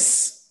your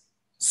case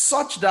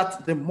such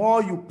that the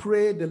more you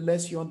pray, the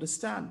less you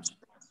understand?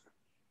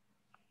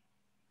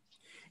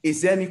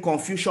 Is there any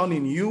confusion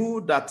in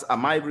you that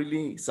am I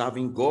really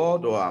serving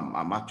God or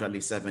I'm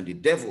actually serving the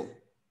devil?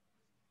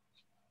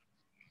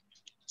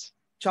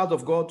 Child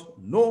of God,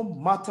 no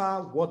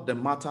matter what the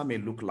matter may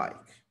look like,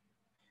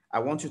 I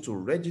want you to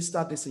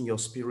register this in your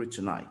spirit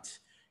tonight.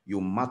 You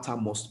matter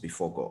most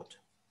before God.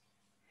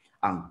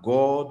 And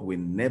God will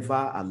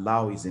never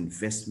allow his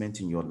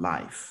investment in your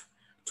life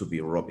to be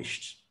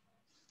rubbished.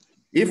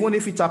 Even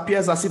if it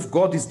appears as if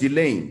God is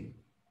delaying,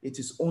 it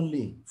is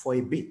only for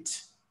a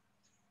bit.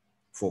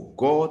 For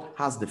God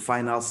has the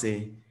final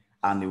say,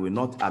 and he will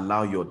not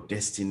allow your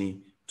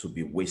destiny to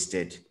be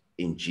wasted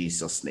in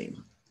Jesus'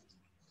 name.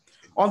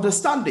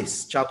 Understand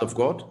this, child of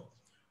God.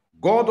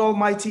 God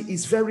Almighty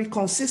is very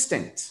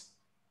consistent.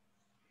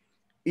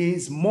 He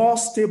is more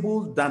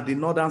stable than the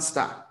northern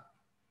star.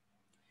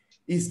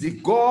 Is the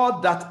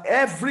God that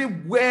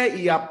everywhere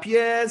he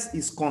appears,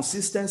 his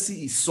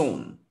consistency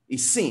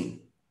is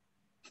seen.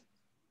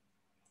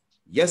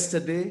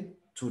 Yesterday,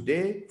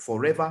 today,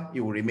 forever, he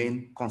will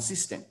remain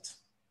consistent.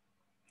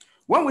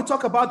 When we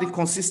talk about the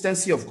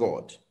consistency of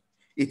God,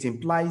 it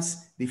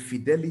implies the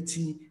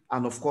fidelity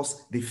and, of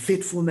course, the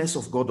faithfulness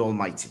of God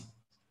Almighty.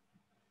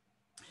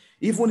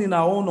 Even in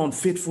our own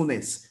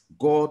unfaithfulness,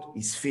 God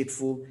is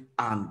faithful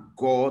and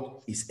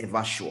God is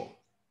ever sure.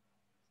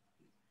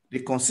 The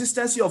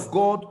consistency of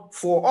God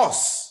for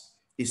us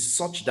is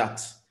such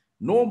that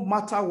no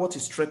matter what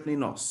is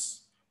threatening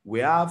us, we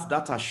have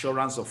that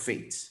assurance of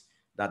faith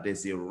that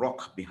there's a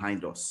rock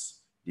behind us,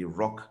 the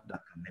rock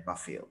that can never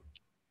fail.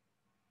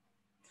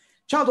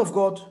 Child of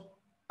God,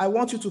 I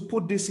want you to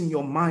put this in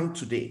your mind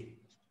today.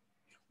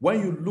 When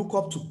you look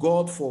up to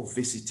God for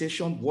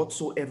visitation,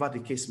 whatsoever the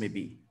case may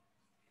be,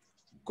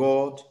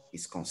 God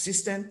is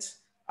consistent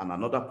And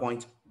another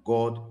point,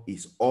 God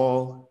is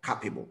all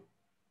capable.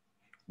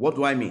 What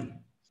do I mean?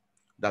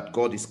 That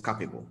God is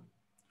capable.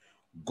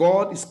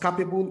 God is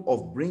capable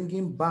of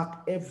bringing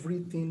back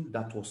everything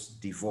that was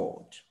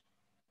devoured.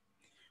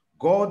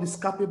 God is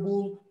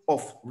capable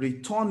of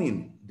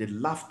returning the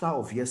laughter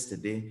of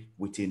yesterday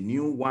with a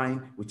new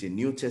wine, with a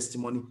new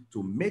testimony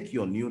to make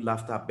your new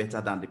laughter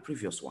better than the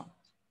previous one.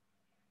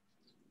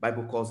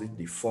 Bible calls it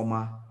the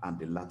former and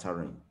the latter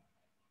rain.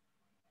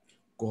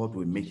 God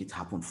will make it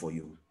happen for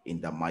you in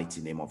the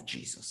mighty name of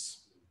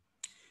Jesus.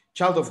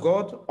 Child of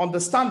God,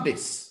 understand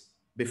this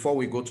before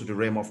we go to the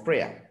realm of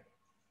prayer.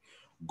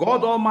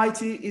 God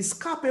Almighty is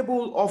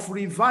capable of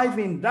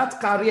reviving that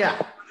career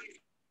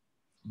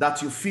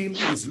that you feel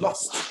is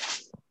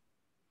lost.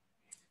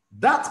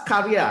 That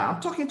career,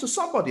 I'm talking to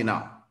somebody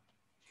now.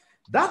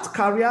 That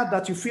career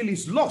that you feel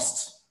is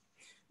lost,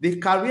 the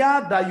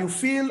career that you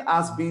feel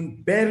has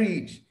been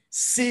buried,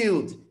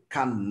 sealed,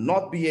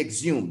 cannot be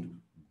exhumed,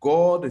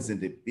 God is in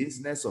the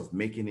business of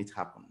making it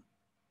happen.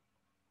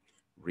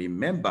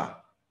 Remember,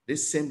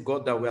 this same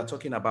God that we are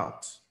talking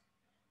about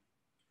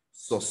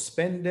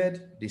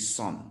suspended the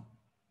sun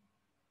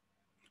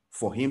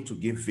for him to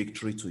give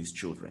victory to his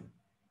children.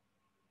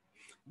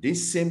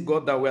 This same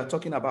God that we are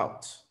talking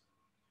about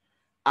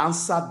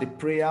answered the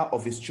prayer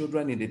of his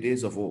children in the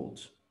days of old.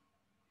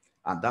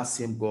 And that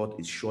same God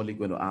is surely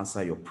going to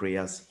answer your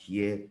prayers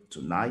here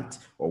tonight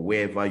or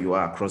wherever you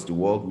are across the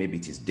world. Maybe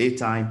it is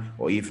daytime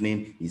or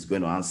evening. He's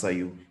going to answer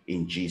you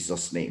in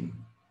Jesus' name.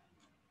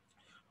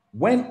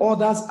 When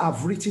others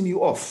have written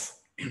you off,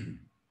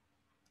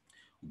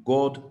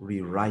 God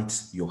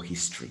rewrites your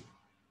history.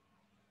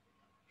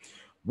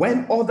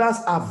 When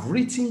others have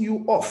written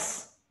you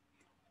off,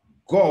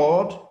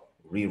 God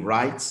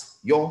rewrites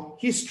your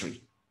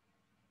history.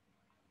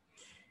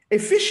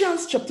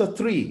 Ephesians chapter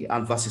 3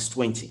 and verses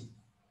 20.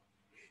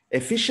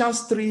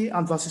 Ephesians 3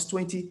 and verses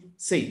 20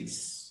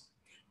 says,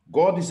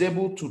 God is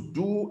able to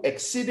do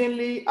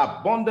exceedingly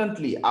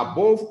abundantly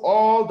above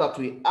all that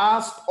we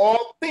ask or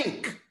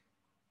think.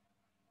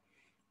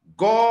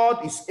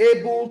 God is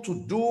able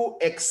to do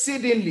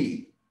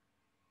exceedingly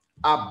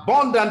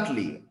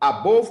abundantly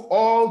above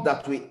all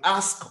that we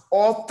ask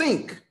or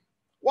think.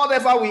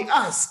 Whatever we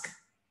ask,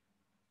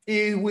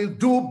 he will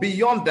do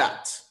beyond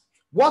that.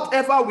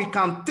 Whatever we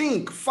can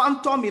think,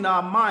 phantom in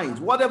our minds,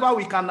 whatever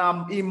we can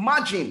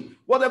imagine,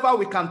 whatever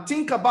we can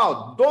think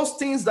about, those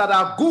things that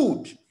are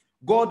good,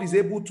 God is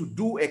able to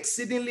do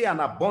exceedingly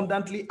and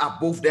abundantly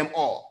above them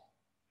all.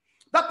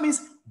 That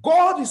means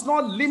God is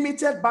not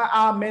limited by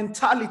our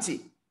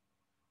mentality.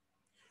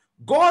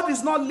 God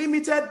is not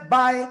limited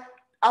by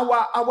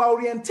our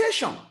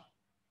orientation.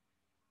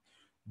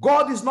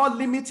 God is not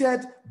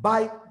limited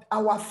by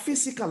our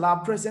physical, our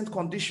present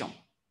condition.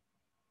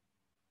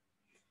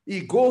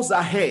 He goes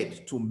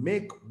ahead to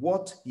make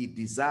what he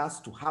desires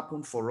to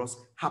happen for us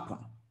happen.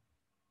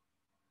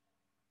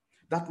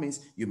 That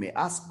means you may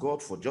ask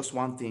God for just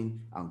one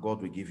thing and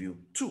God will give you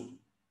two.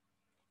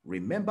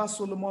 Remember,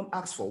 Solomon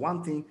asked for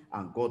one thing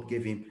and God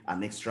gave him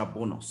an extra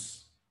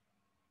bonus.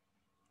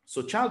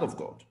 So, child of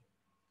God,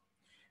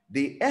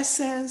 the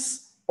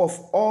essence of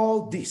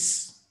all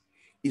this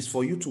is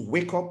for you to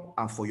wake up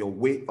and for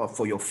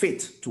your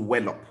faith to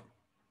well up.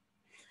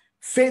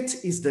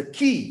 Faith is the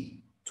key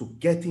to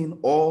getting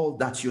all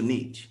that you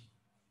need.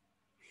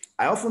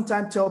 I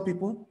oftentimes tell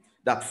people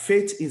that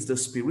faith is the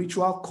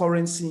spiritual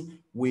currency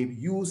we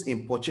use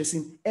in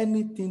purchasing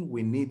anything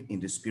we need in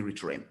the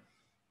spirit realm.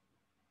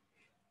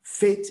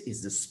 Faith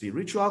is the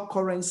spiritual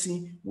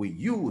currency we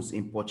use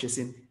in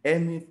purchasing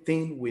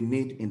anything we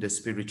need in the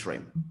spirit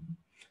realm.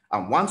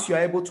 And once you're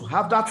able to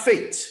have that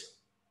faith,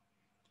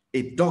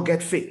 a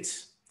dogged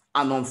faith,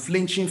 an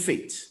unflinching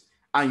faith,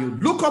 and you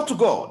look up to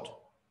God,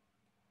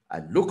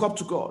 I look up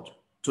to God,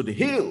 to the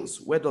hills.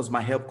 Where does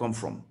my help come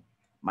from?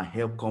 My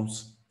help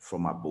comes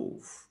from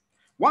above.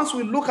 Once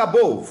we look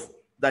above,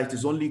 that it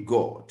is only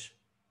God,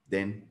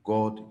 then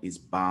God is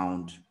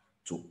bound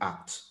to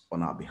act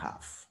on our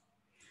behalf.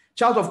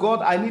 Child of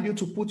God, I need you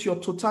to put your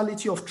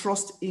totality of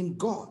trust in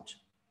God.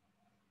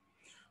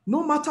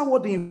 No matter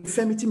what the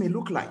infirmity may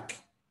look like,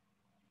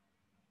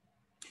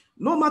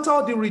 no matter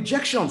what the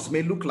rejections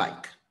may look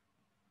like,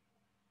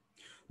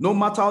 no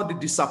matter what the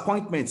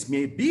disappointments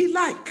may be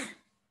like,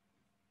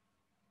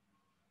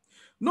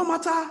 no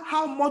matter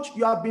how much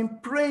you have been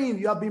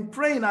praying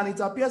and it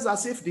appears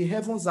as if the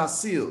heavens are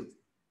sealed.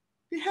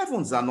 The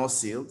heavens are not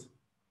sealed.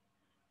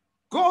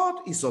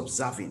 God is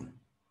observing.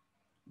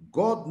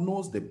 God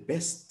knows the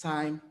best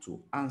time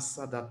to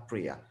answer that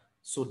prayer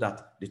so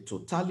that the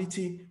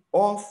totality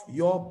of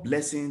your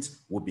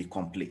blessings will be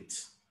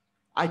complete.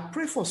 I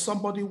pray for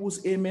somebody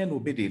whose amen will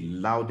be the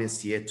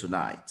loudest here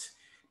tonight.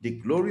 The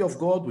glory of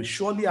God will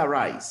surely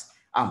arise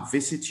and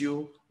visit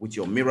you with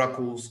your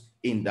miracles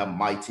in the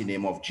mighty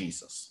name of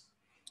Jesus.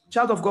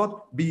 Child of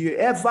God, be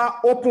ever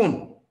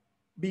open.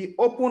 Be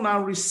open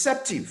and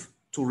receptive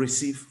to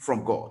receive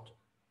from God.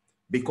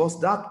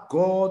 Because that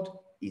God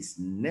is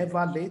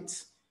never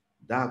late.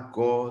 That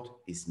God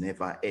is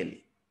never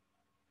early.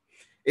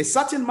 A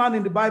certain man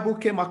in the Bible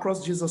came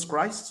across Jesus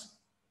Christ.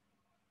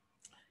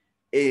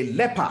 a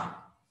leper.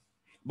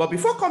 But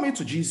before coming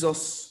to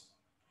Jesus,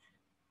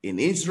 in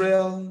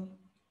Israel,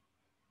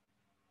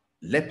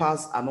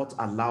 lepers are not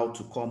allowed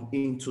to come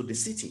into the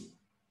city.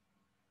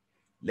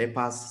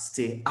 Lepers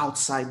stay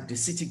outside the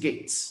city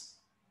gates.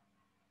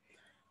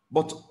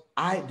 But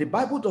the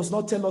Bible does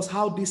not tell us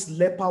how this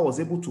leper was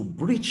able to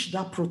breach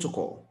that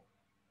protocol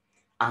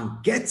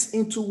and get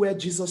into where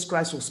Jesus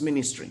Christ was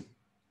ministering,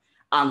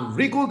 and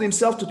wriggled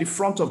himself to the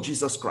front of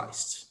Jesus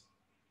Christ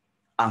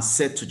and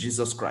said to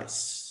Jesus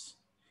Christ,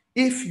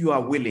 "If you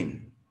are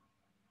willing,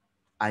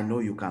 I know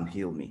you can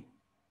heal me."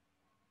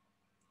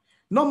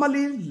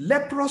 Normally,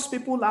 leprous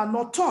people are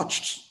not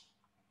touched.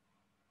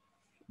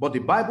 But the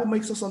Bible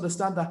makes us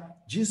understand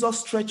that Jesus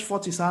stretched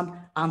forth his hand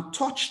and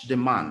touched the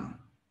man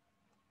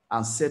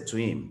and said to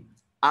him,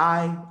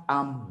 "I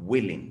am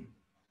willing.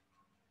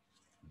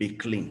 Be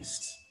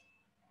cleansed."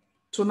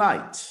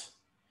 Tonight,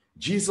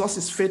 Jesus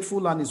is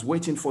faithful and is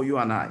waiting for you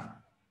and I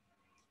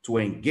to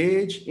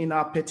engage in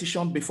our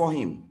petition before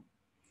him.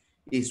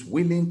 He's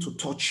willing to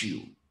touch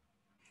you.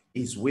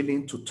 He's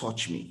willing to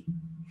touch me.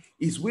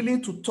 He's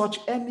willing to touch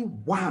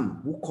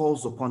anyone who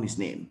calls upon his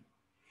name.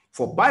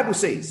 For Bible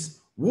says,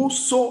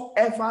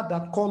 "Whosoever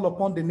that call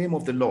upon the name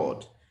of the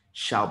Lord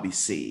shall be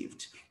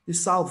saved." The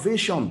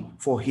salvation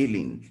for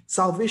healing,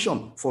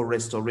 salvation for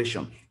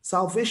restoration,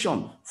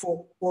 salvation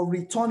for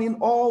returning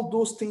all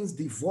those things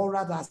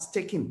devoured has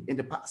taken in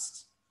the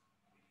past.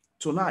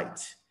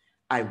 Tonight,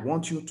 I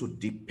want you to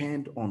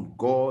depend on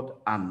God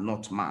and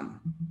not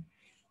man.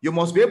 You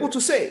must be able to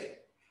say,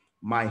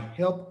 "My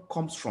help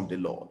comes from the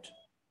Lord,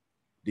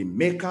 the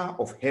maker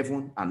of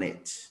heaven and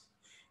earth.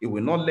 He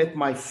will not let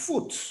my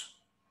foot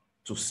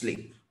to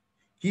sleep.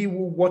 He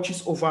who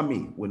watches over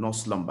me will not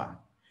slumber."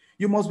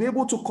 You must be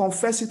able to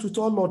confess it with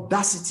all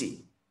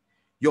audacity.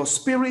 Your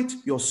spirit,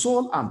 your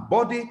soul, and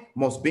body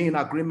must be in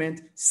agreement,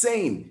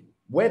 saying,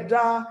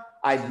 whether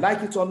I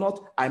like it or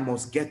not, I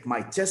must get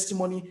my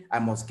testimony, I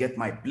must get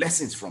my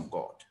blessings from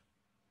God.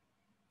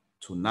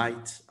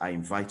 Tonight, I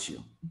invite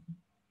you,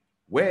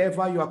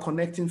 wherever you are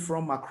connecting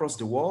from across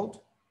the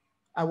world,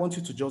 I want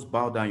you to just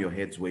bow down your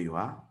heads where you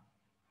are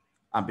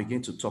and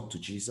begin to talk to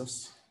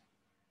Jesus.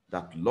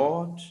 That,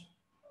 "Lord,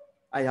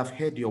 I have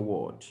heard your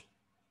word.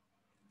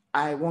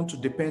 I want to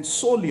depend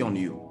solely on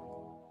you.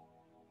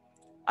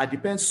 I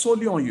depend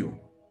solely on you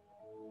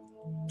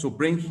to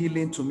bring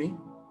healing to me,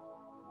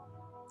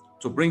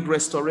 to bring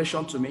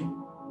restoration to me.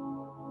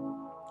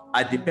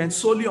 I depend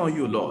solely on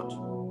you, Lord.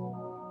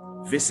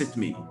 Visit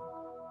me."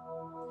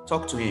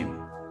 Talk to him.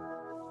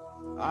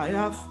 I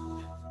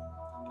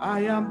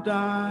am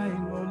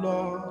thine, O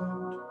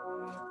Lord.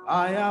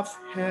 I have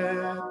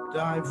heard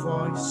thy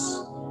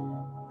voice,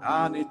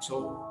 and it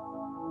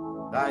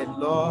told thy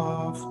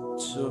love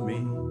to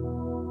me.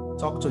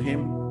 Talk to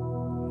him.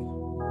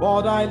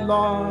 But I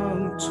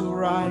long to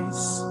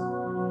rise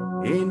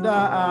in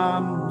the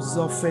arms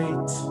of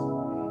faith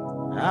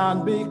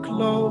and be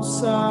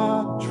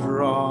closer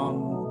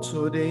drawn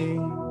to thee.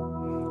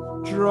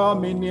 Draw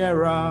me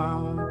nearer,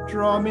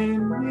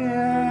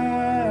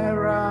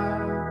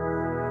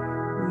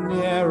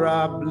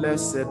 nearer,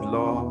 blessed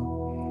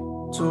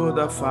Lord, to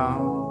the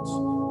fount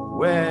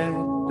where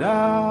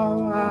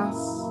thou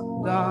hast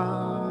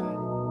died.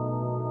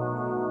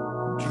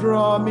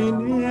 Draw me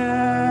nearer,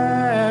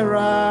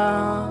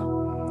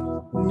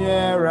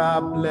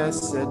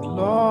 blessed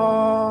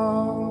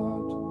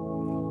Lord,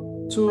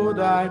 to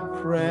thy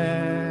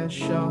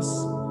precious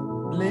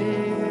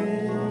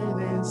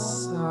bleeding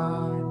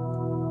side.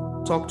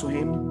 Talk to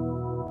him.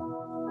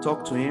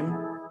 Talk to him.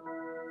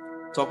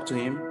 Talk to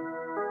him.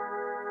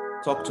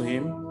 Talk to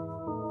him.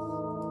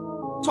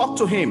 Talk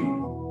to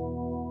him.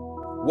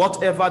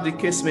 Whatever the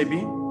case may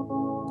be.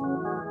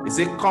 Is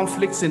it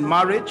conflicts in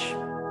marriage?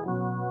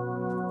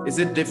 Is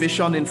it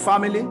division in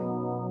family?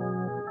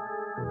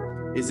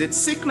 Is it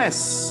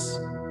sickness?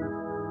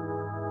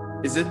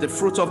 Is it the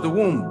fruit of the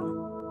womb?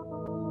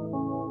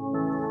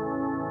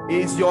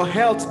 Is your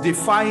health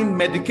defying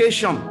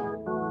medication?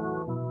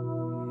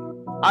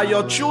 Are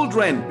your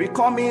children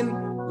becoming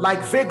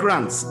like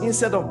vagrants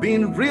instead of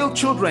being real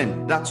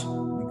children that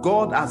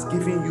God has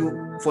given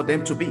you for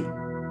them to be?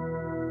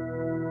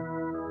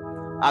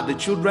 Are the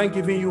children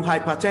giving you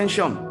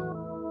hypertension?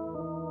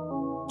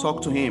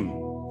 Talk to him.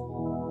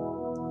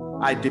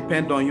 I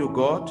depend on you,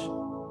 God.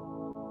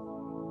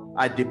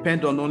 I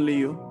depend on only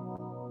you.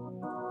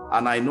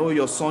 And I know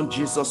your son,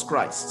 Jesus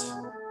Christ,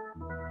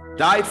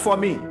 died for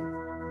me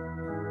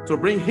to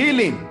bring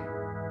healing,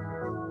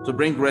 to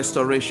bring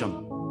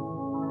restoration,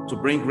 to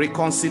bring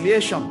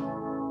reconciliation.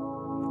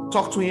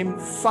 Talk to him.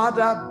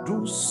 Father,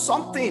 do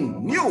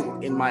something new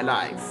in my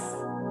life.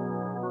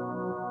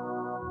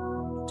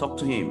 Talk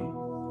to him.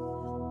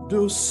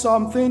 Do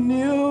something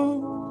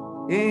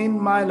new in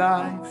my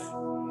life.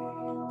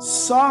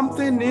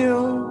 Something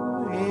new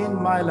in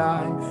my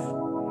life.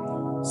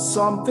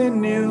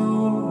 Something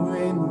new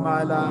in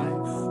my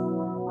life.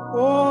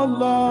 Oh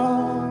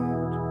Lord,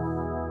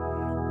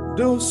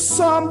 do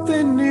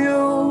something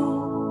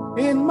new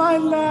in my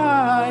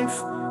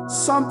life.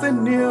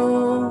 Something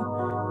new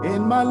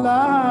in my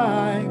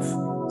life.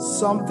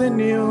 something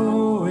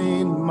new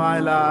in my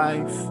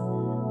life,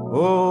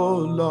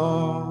 oh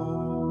Lord.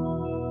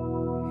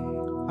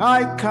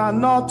 I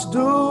cannot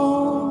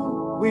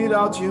do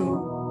without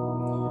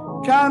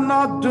you,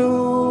 cannot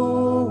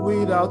do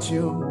without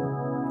you,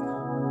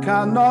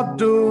 cannot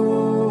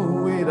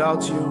do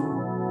without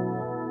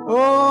you,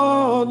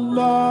 oh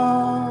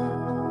Lord.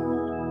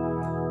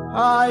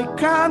 I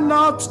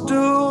cannot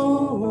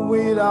do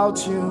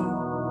without you,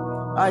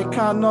 I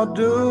cannot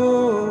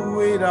do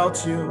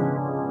without you,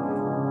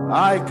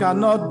 I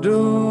cannot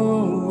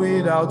do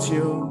without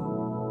you,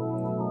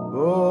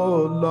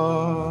 oh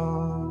Lord.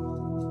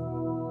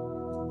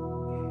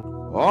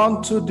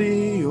 Unto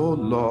thee, O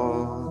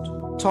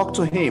Lord, talk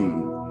to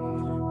him.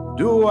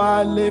 Do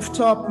I lift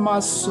up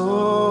my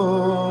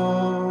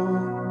soul?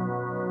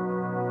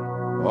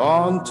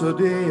 Unto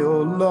thee,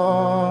 O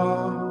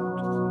Lord,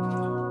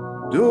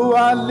 do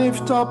I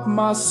lift up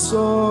my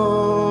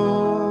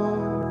soul?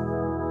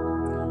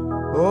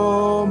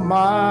 Oh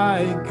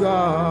my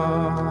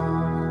God,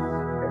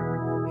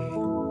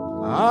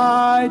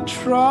 I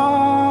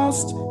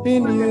trust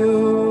in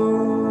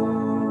you.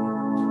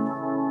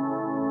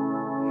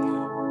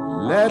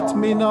 Let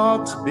me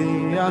not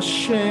be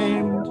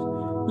ashamed.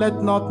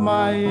 Let not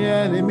my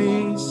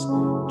enemies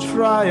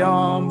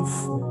triumph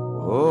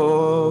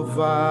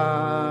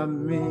over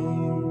me.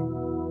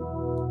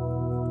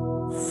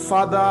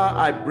 Father,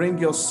 I bring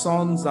your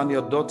sons and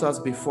your daughters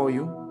before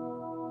you.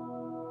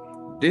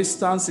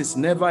 Distance is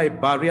never a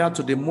barrier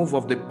to the move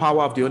of the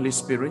power of the Holy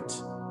Spirit.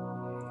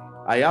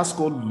 I ask,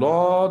 O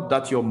Lord,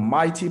 that your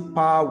mighty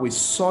power will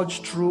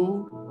surge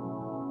through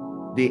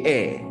the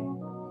air,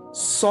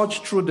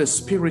 surge through the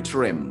spirit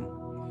realm,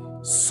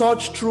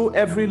 surge through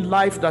every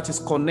life that is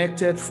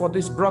connected for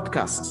this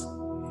broadcast,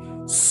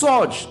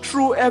 surge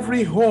through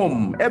every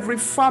home, every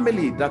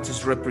family that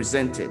is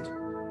represented,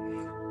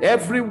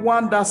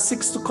 everyone that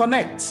seeks to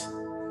connect.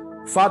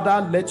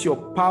 Father, let your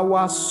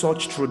power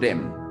surge through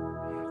them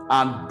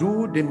and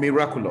do the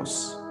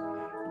miraculous.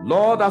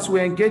 Lord, as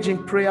we engage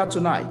in prayer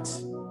tonight,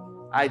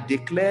 I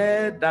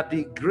declare that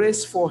the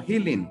grace for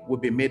healing will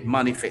be made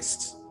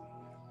manifest.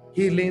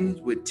 Healing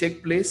will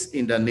take place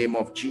in the name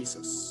of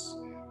Jesus.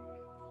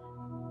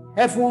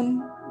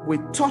 Heaven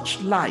will touch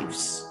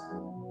lives.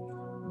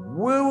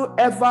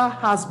 Whoever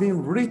has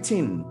been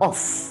written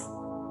off,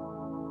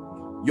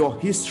 your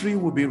history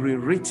will be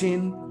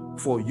rewritten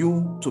for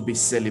you to be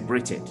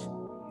celebrated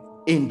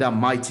in the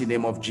mighty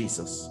name of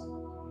Jesus.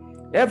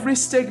 Every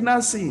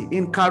stagnancy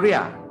in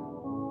career,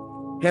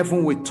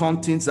 heaven will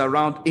turn things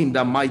around in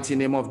the mighty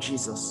name of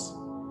Jesus.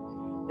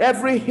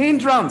 Every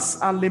hindrance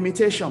and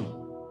limitation,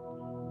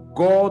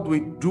 God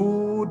will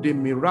do the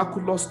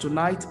miraculous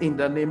tonight in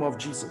the name of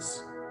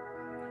Jesus.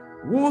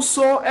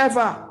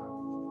 Whosoever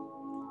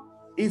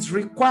is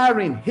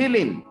requiring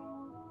healing,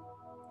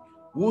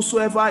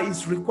 whosoever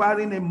is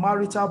requiring a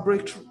marital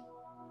breakthrough,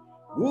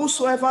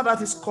 whosoever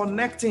that is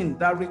connecting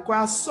that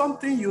requires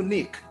something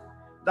unique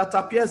that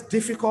appears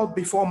difficult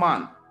before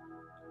man,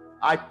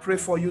 I pray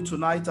for you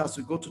tonight as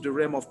we go to the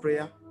realm of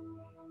prayer.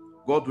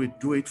 God will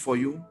do it for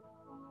you,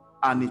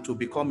 and it will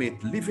become a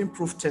living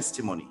proof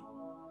testimony.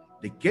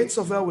 The gates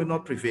of hell will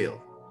not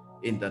prevail.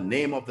 In the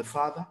name of the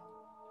Father,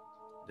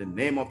 the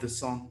name of the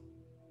Son,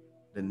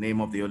 the name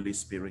of the Holy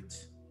Spirit.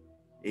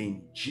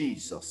 In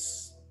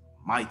Jesus'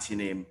 mighty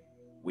name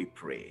we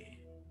pray.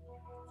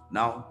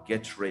 Now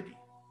get ready.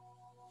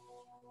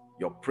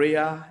 Your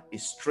prayer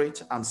is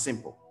straight and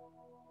simple.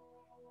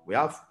 We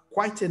have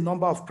quite a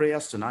number of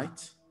prayers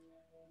tonight,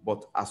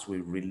 but as we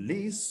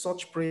release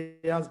such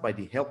prayers by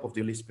the help of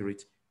the Holy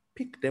Spirit,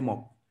 pick them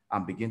up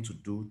and begin to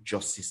do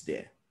justice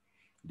there.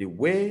 The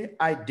way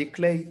I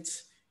declare it,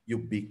 you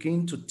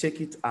begin to take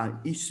it and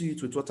issue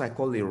it with what I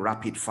call a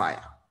rapid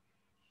fire.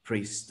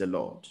 Praise the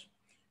Lord.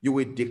 You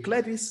will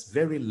declare this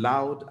very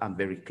loud and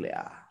very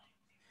clear.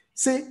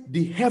 Say,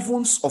 the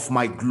heavens of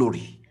my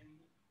glory,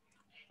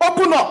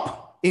 open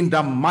up in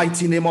the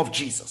mighty name of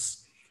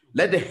Jesus.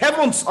 Let the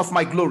heavens of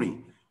my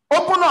glory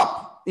open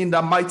up in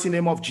the mighty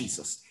name of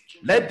Jesus.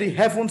 Let the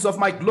heavens of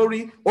my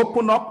glory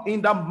open up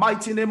in the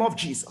mighty name of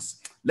Jesus.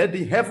 Let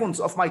the heavens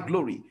of my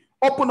glory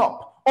open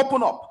up,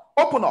 open up,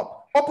 open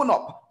up, open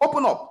up,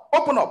 open up,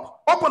 open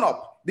up, open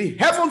up. The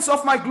heavens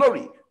of my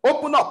glory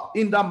open up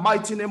in the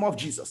mighty name of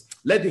Jesus.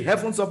 Let the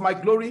heavens of my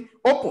glory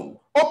open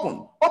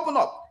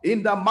up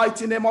in the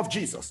mighty name of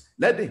Jesus.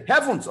 Let the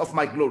heavens of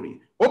my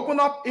glory open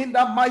up in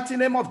the mighty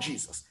name of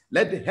Jesus.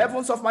 Let the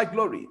heavens of my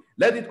glory,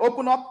 let it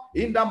open up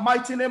in the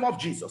mighty name of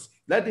Jesus.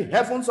 Let the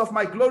heavens of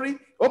my glory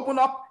open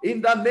up in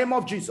the name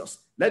of Jesus.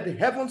 Let the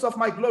heavens of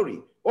my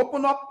glory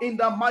open up in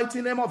the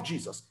mighty name of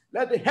Jesus.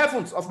 Let the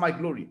heavens of my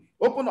glory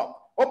open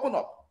up, open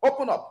up,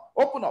 open up,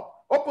 open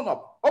up, open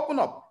up, open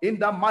up in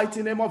the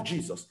mighty name of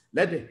Jesus.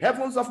 Let the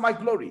heavens of my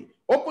glory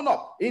open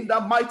up in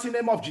the mighty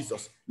name of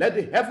Jesus. Let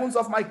the heavens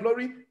of my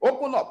glory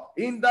open up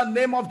in the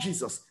name of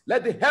Jesus.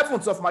 Let the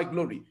heavens of my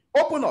glory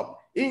open up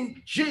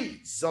in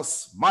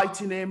Jesus'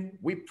 mighty name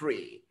we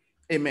pray.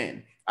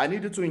 Amen. I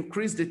need you to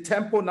increase the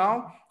tempo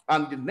now,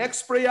 and the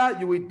next prayer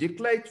you will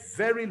declare it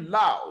very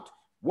loud.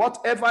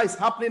 Whatever is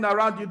happening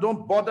around you,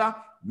 don't bother.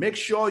 Make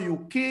sure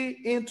you key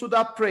into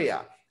that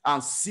prayer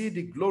and see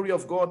the glory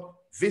of God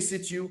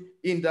visit you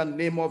in the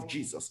name of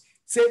Jesus.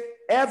 Say,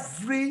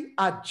 every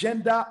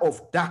agenda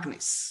of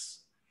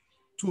darkness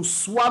to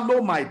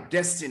swallow my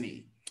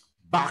destiny,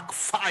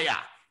 backfire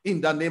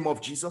in the name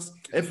of Jesus.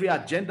 Every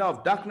agenda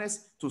of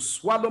darkness to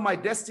swallow my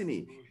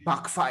destiny,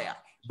 backfire,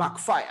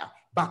 backfire,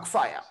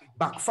 backfire,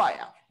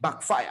 backfire,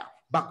 backfire,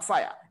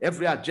 backfire.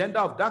 Every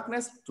agenda of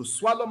darkness to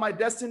swallow my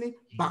destiny,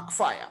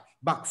 backfire,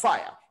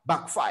 backfire,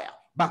 backfire,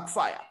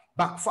 backfire,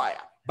 backfire,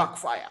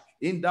 backfire.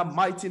 In the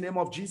mighty name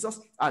of Jesus,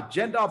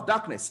 agenda of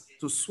darkness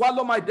to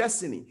swallow my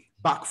destiny,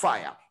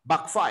 backfire,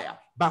 backfire,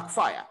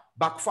 backfire,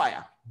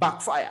 backfire,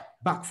 backfire,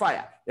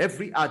 backfire.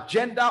 Every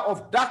agenda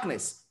of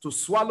darkness to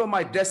swallow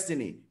my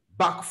destiny,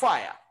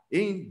 backfire.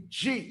 In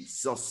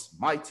Jesus'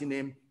 mighty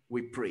name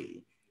we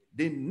pray.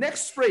 The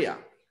next prayer,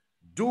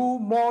 do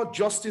more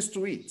justice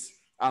to it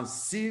and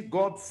see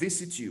God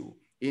visit you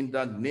in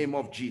the name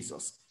of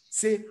Jesus.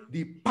 Say,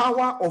 the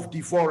power of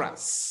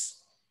devourers.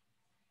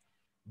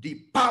 The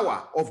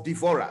power of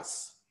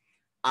devourers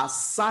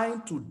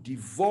assigned to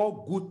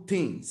devour good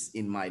things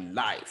in my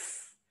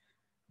life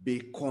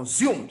be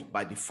consumed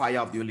by the fire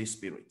of the Holy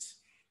Spirit.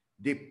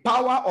 The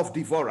power of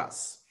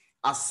devourers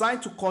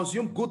assigned to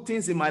consume good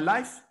things in my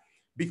life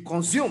be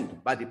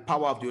consumed by the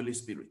power of the Holy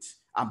Spirit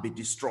and be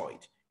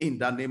destroyed in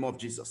the name of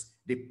Jesus.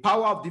 The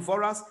power of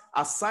devourers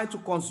assigned to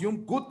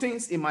consume good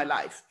things in my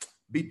life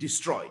be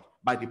destroyed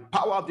by the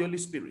power of the Holy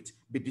Spirit.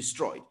 Be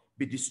destroyed,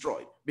 be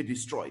destroyed, be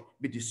destroyed,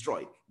 be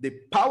destroyed. The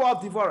power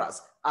of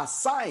devourers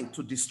assigned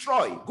to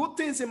destroy good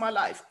things in my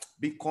life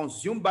be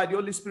consumed by the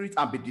Holy Spirit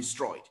and be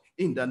destroyed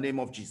in the name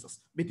of Jesus.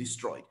 Be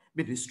destroyed,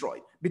 be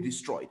destroyed, be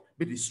destroyed,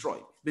 be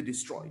destroyed, be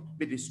destroyed,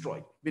 be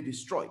destroyed, be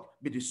destroyed,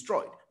 be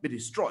destroyed, be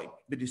destroyed,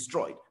 be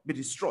destroyed, be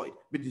destroyed,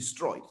 be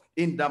destroyed.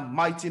 In the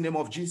mighty name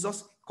of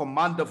Jesus,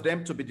 command of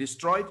them to be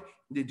destroyed.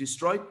 They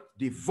destroyed.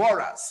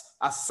 Devourers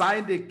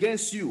assigned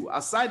against you,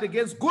 assigned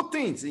against good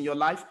things in your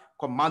life,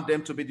 command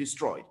them to be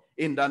destroyed.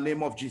 In the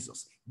name of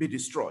Jesus, be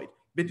destroyed,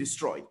 be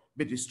destroyed,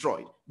 be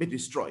destroyed, be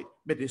destroyed,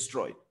 be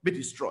destroyed, be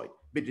destroyed,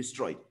 be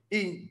destroyed.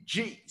 In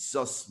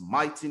Jesus'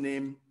 mighty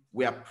name,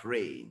 we are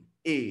praying.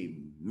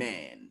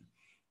 Amen.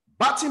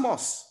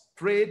 Bartimaeus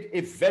prayed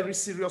a very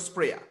serious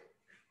prayer.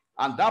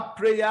 And that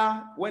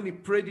prayer, when he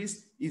prayed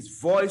this, his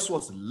voice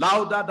was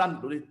louder than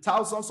the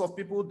thousands of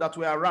people that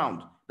were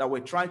around that were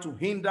trying to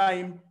hinder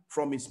him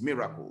from his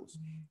miracles.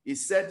 He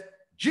said,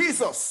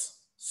 Jesus,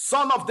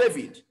 Son of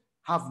David,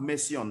 have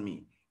mercy on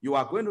me. You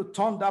are going to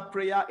turn that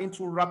prayer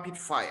into rapid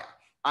fire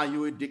and you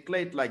will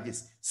declare it like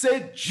this.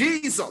 Say,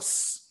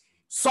 Jesus,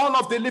 Son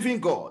of the living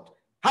God,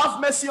 have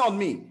mercy on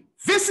me.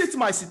 Visit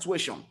my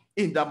situation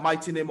in the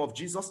mighty name of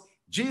Jesus.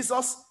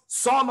 Jesus,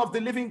 Son of the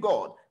living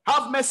God,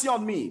 have mercy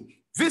on me.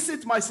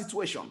 Visit my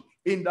situation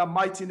in the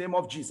mighty name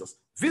of Jesus.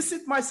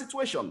 Visit my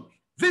situation.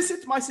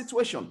 Visit my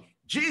situation.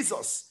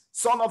 Jesus,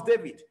 Son of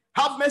David,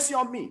 have mercy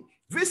on me.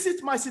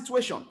 Visit my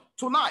situation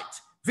tonight.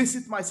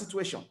 Visit my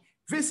situation.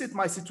 Visit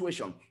my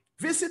situation.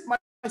 Visit my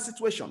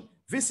situation.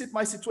 Visit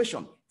my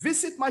situation.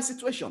 Visit my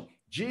situation.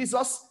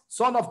 Jesus,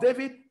 Son of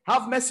David,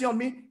 have mercy on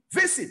me.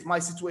 Visit my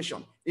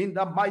situation in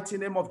the mighty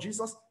name of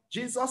Jesus.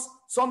 Jesus,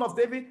 Son of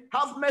David,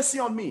 have mercy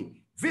on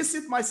me.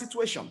 Visit my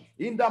situation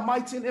in the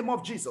mighty name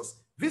of Jesus.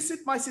 Visit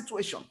my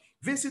situation.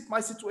 Visit my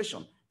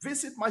situation.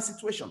 Visit my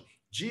situation.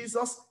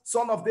 Jesus,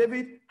 Son of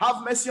David,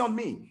 have mercy on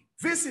me.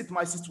 Visit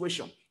my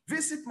situation.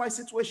 Visit my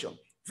situation.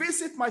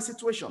 Visit my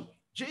situation.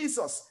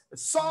 Jesus,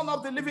 Son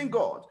of the living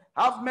God,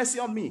 have mercy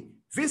on me.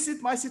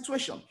 Visit my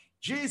situation.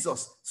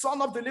 Jesus,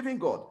 Son of the living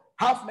God,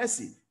 have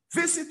mercy.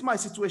 Visit my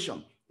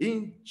situation.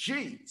 In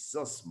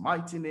Jesus'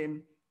 mighty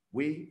name,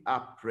 we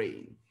are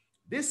praying.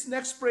 This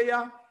next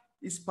prayer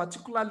is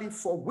particularly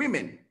for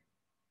women.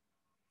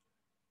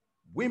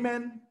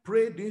 Women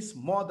pray this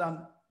more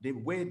than the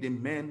way the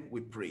men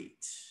will pray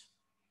it.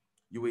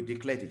 You will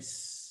declare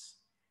this.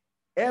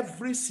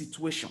 Every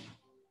situation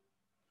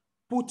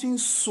putting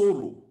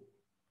sorrow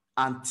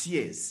and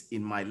tears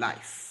in my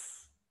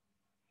life.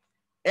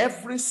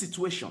 Every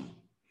situation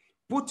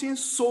putting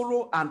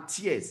sorrow and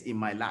tears in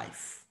my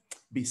life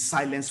be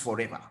silenced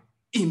forever.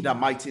 In the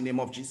mighty name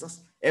of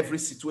Jesus, every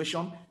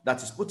situation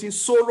that is putting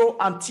sorrow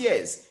and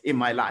tears in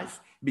my life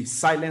be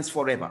silenced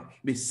forever.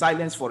 Be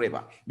silenced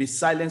forever. Be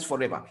silenced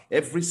forever.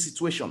 Every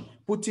situation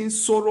putting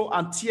sorrow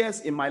and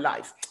tears in my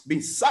life be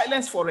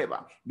silenced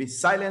forever. Be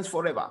silenced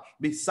forever.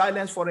 Be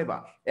silenced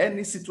forever.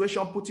 Any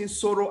situation putting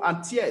sorrow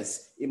and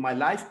tears in my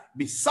life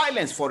be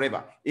silenced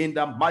forever. In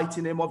the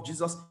mighty name of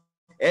Jesus,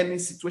 any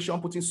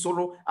situation putting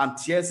sorrow and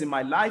tears in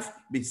my life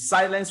be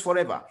silenced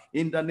forever.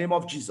 In the name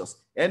of Jesus,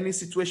 any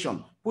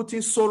situation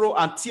putting sorrow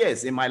and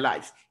tears in my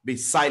life be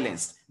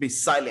silenced. Be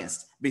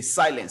silenced. Be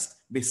silenced.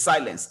 Be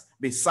silenced.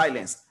 Be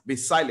silenced, be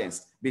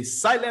silenced, be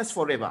silenced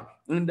forever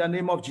in the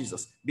name of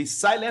Jesus. Be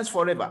silenced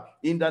forever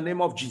in the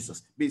name of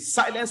Jesus. Be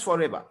silenced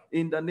forever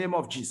in the name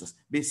of Jesus.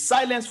 Be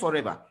silenced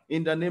forever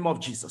in the name of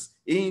Jesus.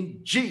 In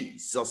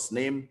Jesus'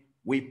 name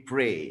we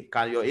pray.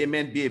 Can your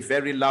amen be a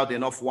very loud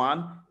enough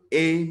one?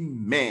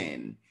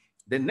 Amen.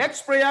 The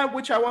next prayer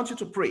which I want you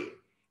to pray,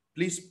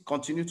 please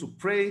continue to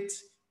pray it.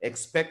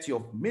 Expect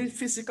your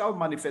physical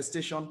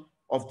manifestation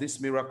of this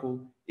miracle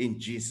in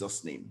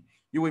Jesus' name.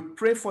 You will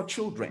pray for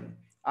children,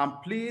 and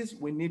please,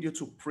 we need you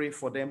to pray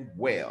for them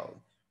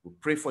well. We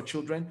pray for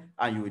children,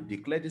 and you will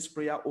declare this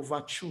prayer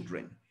over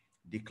children.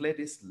 Declare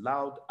this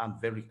loud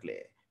and very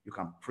clear. You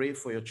can pray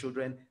for your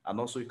children, and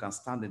also you can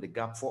stand in the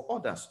gap for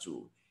others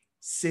too.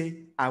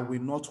 Say, I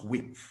will not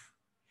weep.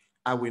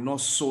 I will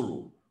not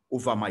sorrow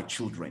over my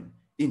children.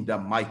 In the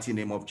mighty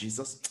name of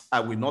Jesus, I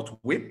will not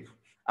weep.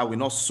 I will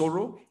not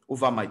sorrow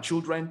over my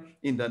children.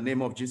 In the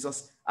name of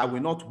Jesus, I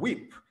will not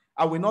weep.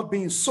 I will not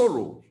be in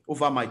sorrow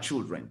over my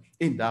children.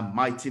 In the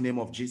mighty name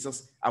of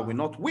Jesus, I will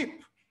not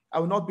weep. I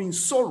will not be in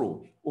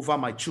sorrow over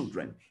my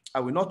children. I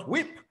will not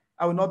weep.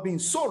 I will not be in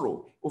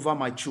sorrow over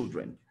my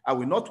children. I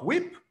will not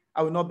weep.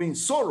 I will not be in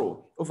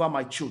sorrow over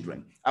my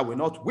children. I will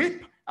not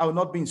weep. I will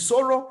not be in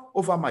sorrow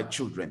over my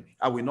children.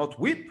 I will not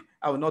weep.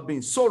 I will not be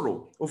in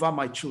sorrow over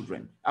my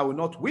children. I will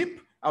not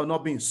weep. I will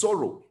not be in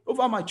sorrow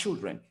over my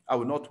children. I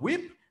will not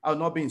weep. I will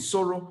not be in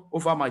sorrow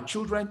over my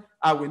children.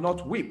 I will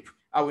not weep.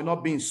 I will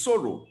not be in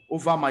sorrow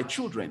over my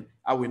children.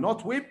 I will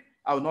not weep.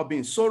 I will not be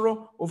in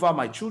sorrow over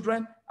my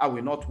children. I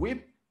will not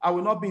weep. I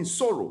will not be in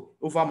sorrow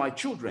over my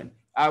children.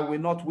 I will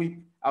not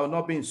weep. I will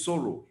not be in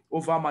sorrow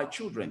over my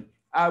children.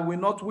 I will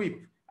not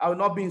weep. I will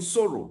not be in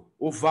sorrow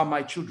over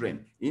my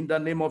children. In the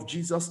name of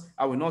Jesus,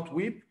 I will not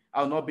weep.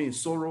 I will not be in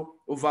sorrow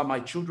over my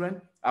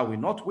children. I will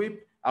not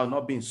weep. I will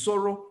not be in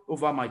sorrow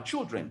over my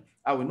children.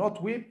 I will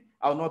not weep.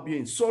 I will not be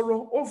in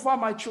sorrow over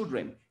my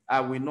children. I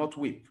will not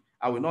weep.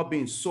 I will not be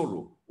in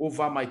sorrow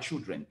over my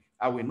children.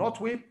 I will not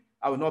weep.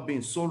 I will not be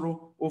in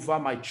sorrow over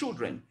my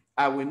children.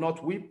 I will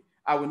not weep.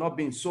 I will not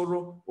be in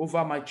sorrow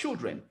over my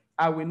children.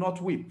 I will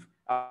not weep.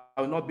 I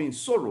will not be in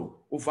sorrow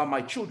over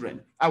my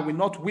children. I will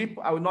not weep.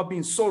 I will not be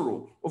in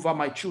sorrow over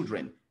my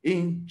children.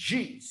 In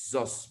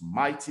Jesus'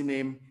 mighty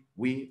name,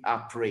 we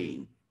are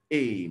praying.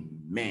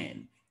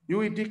 Amen. You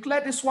will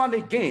declare this one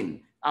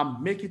again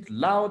and make it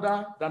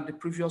louder than the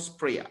previous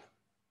prayer.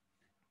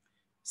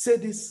 Say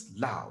this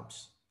loud.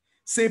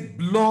 Say,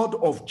 blood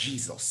of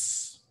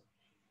Jesus,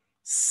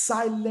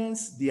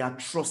 silence the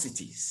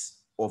atrocities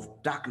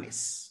of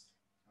darkness.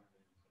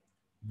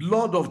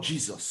 Blood of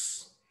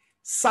Jesus,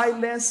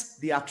 silence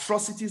the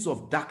atrocities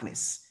of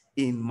darkness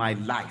in my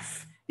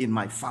life, in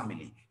my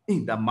family.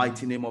 In the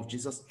mighty name of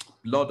Jesus,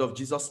 blood of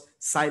Jesus,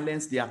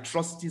 silence the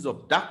atrocities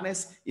of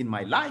darkness in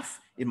my life,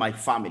 in my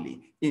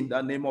family. In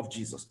the name of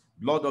Jesus,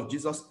 blood of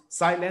Jesus,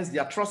 silence the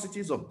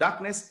atrocities of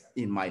darkness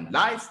in my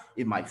life,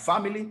 in my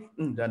family.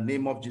 In the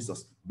name of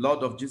Jesus,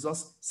 blood of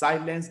Jesus,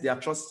 silence the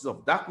atrocities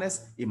of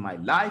darkness in my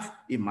life,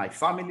 in my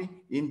family.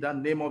 In the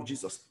name of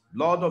Jesus,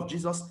 blood of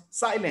Jesus,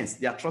 silence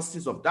the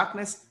atrocities of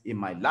darkness in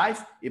my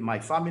life, in my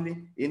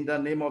family. In the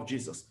name of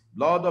Jesus,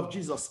 blood of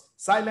Jesus,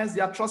 silence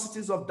the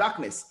atrocities of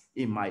darkness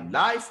in my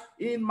life,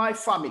 in my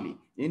family.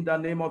 In the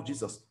name of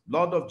Jesus,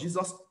 blood of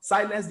Jesus,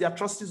 silence the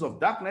atrocities of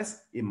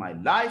darkness in my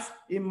life,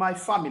 in my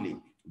family.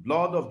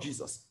 Blood of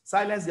Jesus,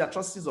 silence the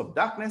atrocities of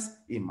darkness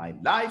in my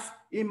life,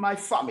 in my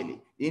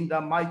family. In the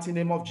mighty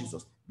name of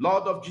Jesus,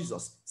 blood of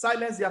Jesus,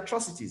 silence the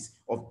atrocities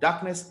of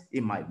darkness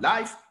in my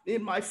life,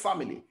 in my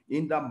family.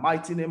 In the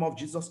mighty name of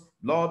Jesus,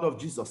 blood of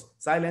Jesus,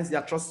 silence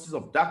the atrocities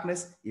of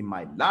darkness in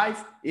my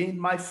life, in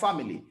my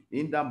family.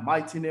 In the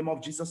mighty name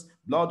of Jesus,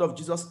 blood of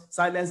Jesus,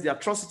 silence the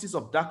atrocities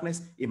of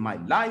darkness in my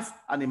life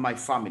and in my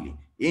family.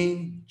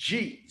 In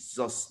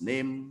Jesus'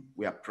 name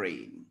we are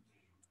praying.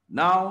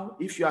 Now,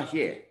 if you are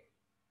here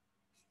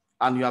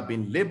and you have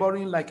been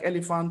laboring like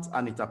elephant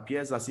and it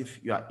appears as if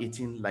you are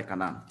eating like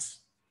an ant,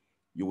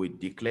 you will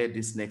declare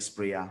this next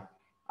prayer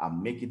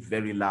and make it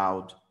very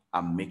loud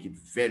and make it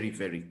very,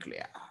 very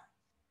clear.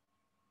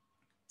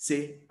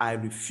 Say, I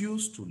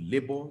refuse to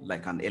labor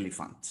like an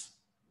elephant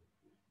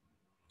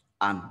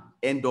and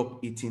end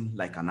up eating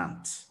like an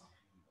ant.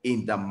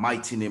 In the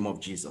mighty name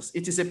of Jesus.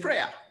 It is a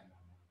prayer.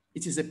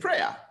 It is a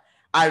prayer.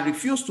 I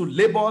refuse to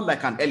labor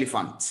like an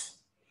elephant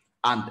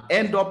and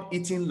end up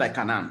eating like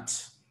an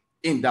ant.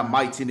 In the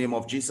mighty name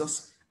of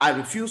Jesus, I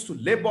refuse to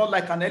labor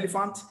like an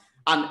elephant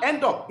and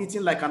end up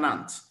eating like an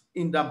ant.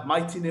 In the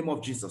mighty name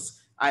of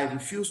Jesus, I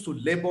refuse to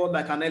labor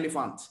like an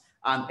elephant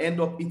and end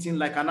up eating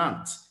like an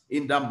ant.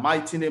 In the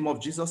mighty name of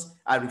Jesus,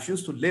 I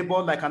refuse to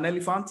labor like an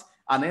elephant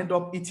and end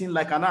up eating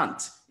like an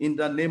ant. In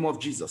the name of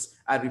Jesus,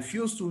 I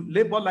refuse to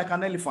labor like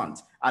an elephant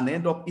and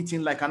end up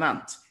eating like an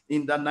ant.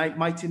 In the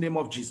mighty name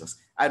of Jesus,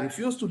 I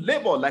refuse to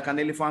labor like an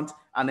elephant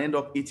and end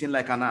up eating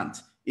like an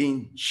ant.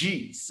 In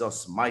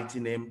Jesus' mighty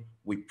name,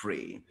 we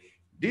pray.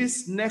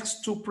 These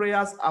next two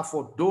prayers are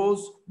for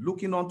those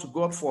looking unto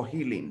God for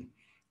healing.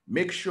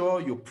 Make sure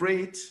you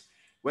pray it,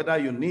 whether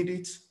you need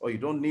it or you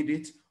don't need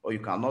it, or you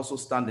can also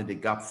stand in the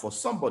gap for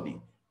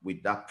somebody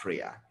with that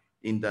prayer.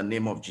 In the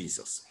name of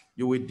Jesus,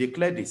 you will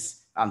declare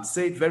this and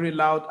say it very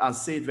loud and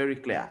say it very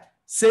clear.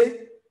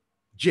 Say,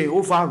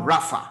 Jehovah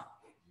Rapha,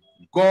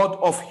 God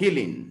of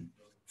healing,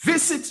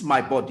 visit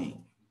my body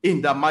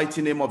in the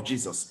mighty name of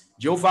Jesus.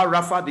 Jehovah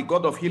Rapha, the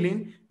God of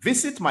healing,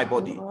 visit my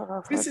body,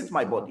 visit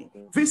my body,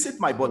 visit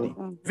my body,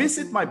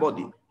 visit my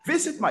body,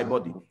 visit my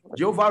body.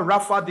 Jehovah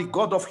Rapha, the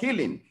God of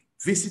healing,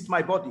 visit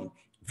my body,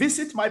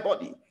 visit my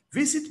body,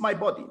 visit my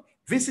body,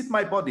 visit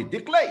my body.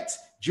 Declare it.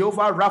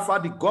 Jehovah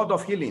Rapha, the God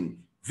of healing,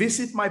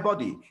 visit my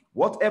body.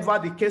 Whatever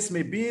the case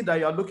may be that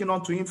you are looking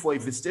unto him for a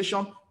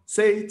visitation,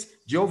 say it.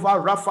 Jehovah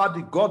Rapha,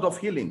 the God of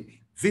healing,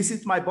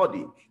 visit my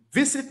body,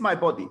 visit my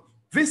body,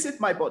 visit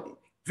my body,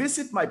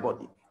 visit my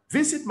body,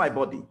 visit my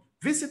body,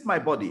 visit my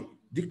body.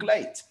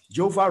 Declare it.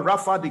 Jehovah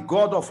Rapha, the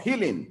God of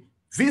healing,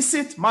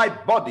 visit my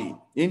body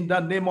in the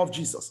name of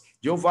Jesus.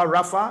 Jehovah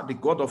Rapha, the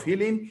God of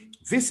healing,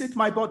 visit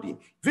my body,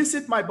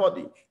 visit my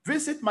body,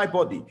 visit my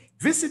body,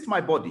 visit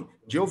my body.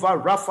 Jehovah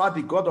Rapha,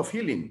 the God of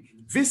healing,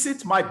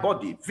 visit my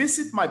body,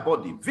 visit my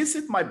body,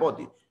 visit my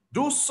body.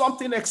 Do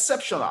something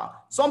exceptional,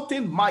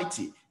 something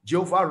mighty.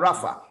 Jehovah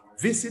Rapha,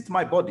 visit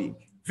my body,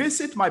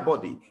 visit my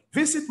body,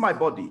 visit my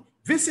body,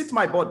 visit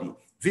my body,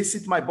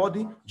 visit my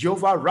body.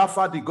 Jehovah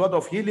Rapha, the God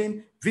of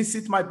healing,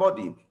 visit my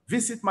body,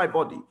 visit my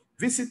body,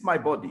 visit my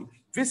body,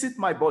 visit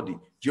my body.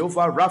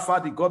 Jehovah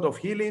Rapha, the God of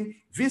healing,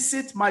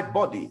 visit my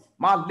body.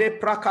 Ma le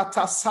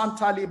prakata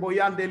santa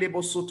liboyande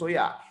lebo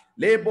sotoya.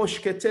 Lebo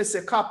shkete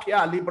se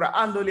kapia libra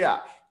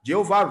andolia.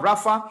 Jehovah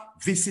Rapha,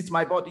 visit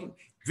my body,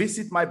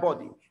 visit my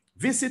body,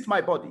 visit my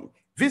body,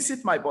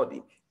 visit my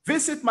body,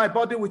 visit my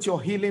body with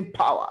your healing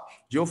power.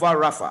 Jehovah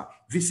Rapha,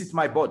 visit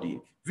my body,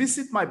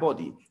 visit my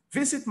body,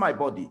 visit my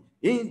body.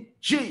 In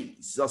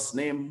Jesus'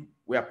 name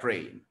we are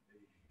praying.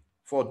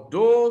 For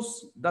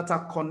those that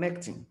are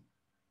connecting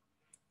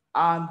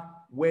and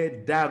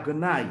were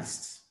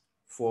diagnosed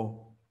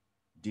for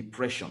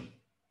depression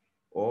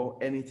or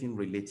anything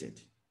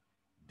related,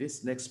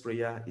 this next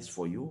prayer is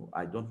for you.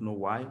 I don't know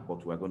why,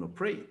 but we're going to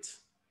pray it.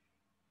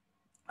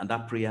 And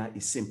that prayer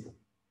is simple.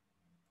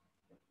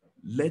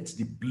 Let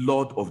the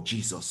blood of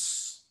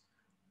Jesus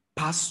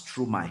pass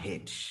through my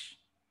head.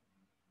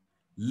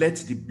 Let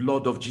the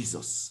blood of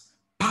Jesus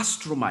pass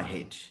through my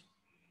head.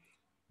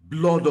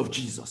 Blood of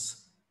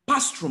Jesus,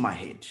 pass through my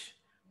head.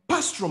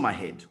 Pass through my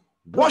head.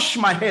 Wash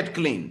my head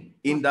clean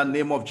in the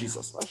name of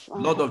Jesus.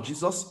 Blood of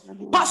Jesus,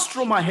 pass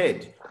through my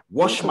head.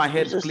 Wash my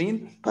head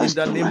clean in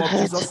the name of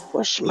Jesus.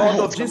 Blood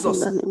of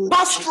Jesus,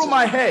 pass through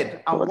my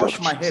head and wash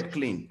my head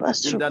clean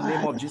in the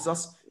name of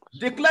Jesus.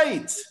 Declare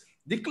it.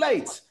 Declare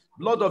it.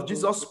 Blood of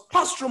Jesus,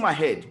 pass through my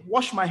head.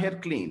 Wash my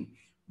head clean.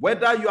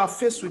 Whether you are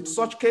faced with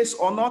such case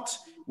or not,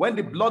 when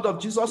the blood of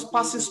Jesus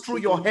passes through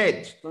your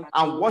head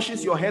and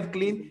washes your head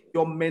clean,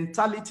 your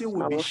mentality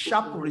will be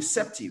sharp,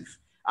 receptive,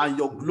 and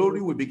your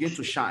glory will begin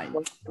to shine.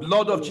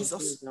 Blood of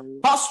Jesus,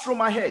 pass through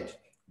my head,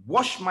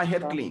 wash my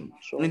head clean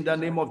in the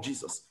name of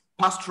Jesus.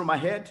 Pass through my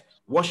head,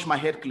 wash my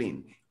head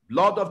clean.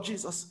 Blood of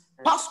Jesus,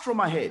 pass through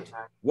my head,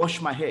 wash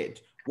my head,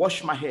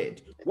 wash my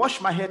head, wash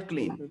my head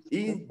clean.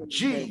 In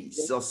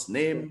Jesus'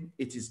 name,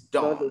 it is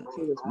done.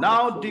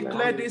 Now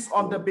declare this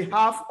on the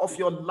behalf of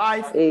your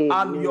life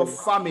and your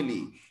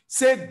family.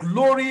 Say,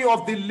 glory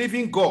of the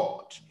living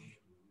God,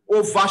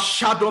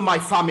 overshadow my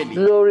family.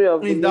 Glory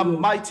of in the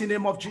mighty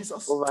name of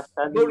Jesus.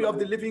 Glory of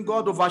the living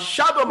God,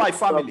 overshadow my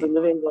family.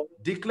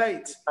 Declare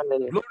it.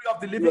 Glory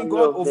of the living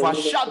God,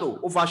 overshadow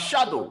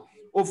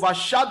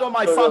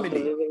my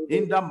family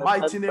in the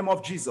mighty name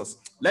of Jesus.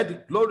 Let the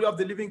glory of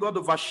the living God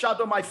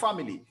overshadow my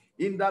family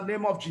in the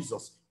name of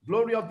Jesus.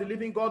 Glory of the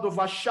living God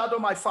overshadow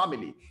my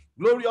family.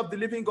 Glory of the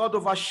living God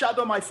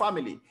overshadow my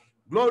family.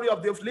 Glory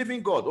of the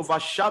living God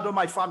overshadow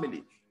my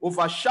family.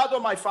 Overshadow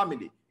my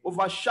family.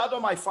 Overshadow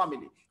my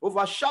family.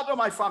 Overshadow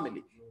my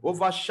family.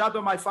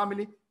 Overshadow my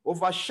family.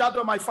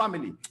 Overshadow my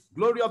family.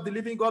 Glory of the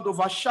living God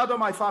overshadow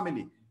my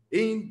family.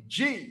 In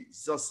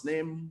Jesus'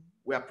 name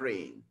we are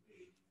praying.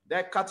 There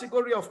are a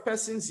category of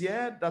persons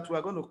here that we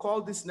are going to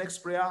call this next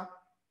prayer,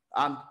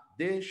 and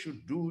they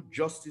should do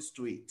justice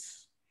to it.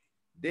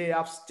 They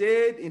have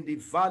stayed in the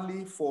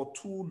valley for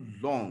too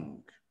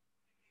long.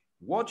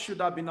 What should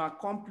have been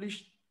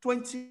accomplished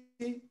 20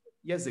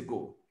 years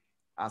ago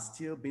are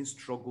still being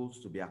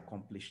struggles to be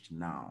accomplished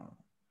now.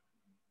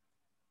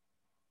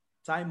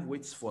 Time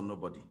waits for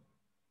nobody.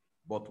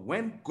 But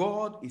when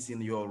God is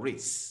in your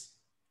race,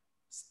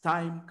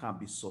 time can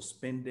be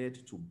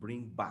suspended to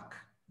bring back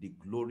the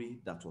glory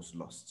that was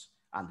lost.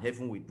 And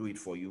heaven will do it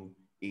for you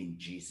in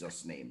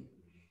Jesus' name.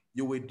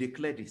 You will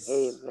declare this.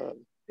 Amen.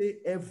 Say,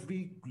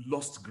 every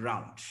lost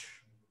ground,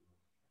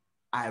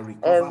 I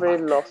recover Every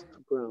back. lost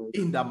ground,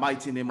 In the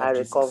mighty name of I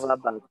Jesus. recover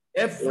back.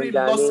 Every In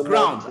the lost name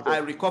ground, of Jesus. I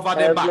recover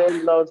them back.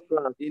 Every lost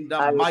ground, In the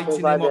I mighty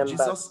recover name of them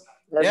back. Jesus.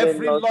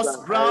 Every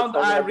lost ground,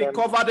 I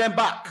recover them recover them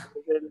back.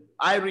 Every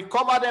I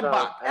recover them ground,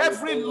 back. I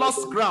Every recover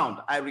lost them. ground,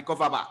 I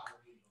recover back.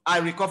 I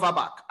recover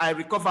back. I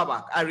recover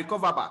back. I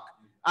recover back.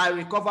 I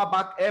recover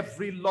back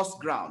every lost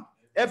ground.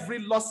 Every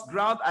lost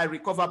ground, I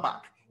recover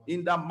back.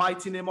 In the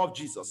mighty name of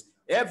Jesus.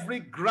 Every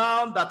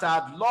ground that I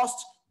had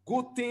lost,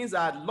 good things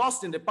I had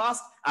lost in the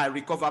past, I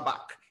recover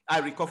back. I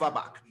recover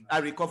back. I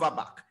recover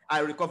back. I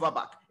recover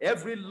back.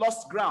 Every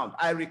lost ground,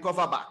 I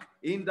recover back.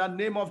 In the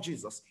name of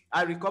Jesus,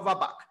 I recover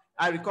back.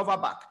 I recover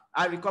back.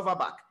 I recover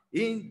back.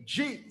 In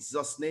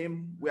Jesus'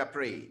 name, we are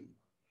praying.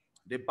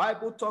 The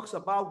Bible talks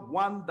about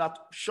one that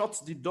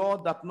shuts the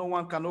door that no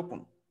one can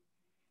open.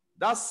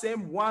 That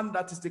same one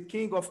that is the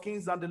King of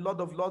Kings and the Lord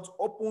of Lords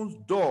opens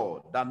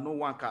door that no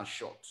one can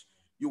shut.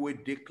 You will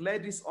declare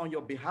this on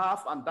your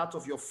behalf and that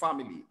of your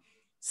family.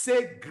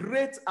 Say,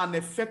 great and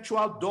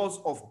effectual doors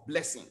of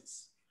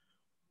blessings,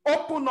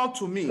 open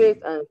unto me.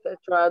 Great and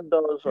effectual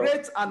doors.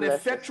 Great and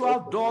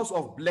effectual doors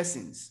of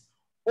blessings,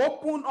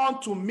 open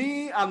unto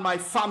me and my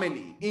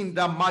family in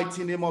the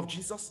mighty name of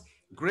Jesus.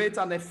 Great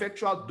and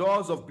effectual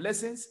doors of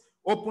blessings,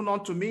 open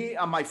unto me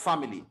and my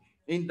family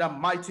in the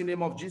mighty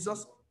name of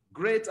Jesus.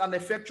 Great and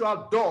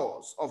effectual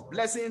doors of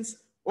blessings,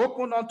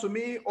 open unto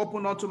me,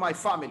 open unto my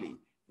family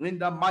in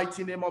the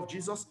mighty name of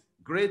Jesus.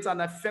 Great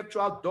and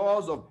effectual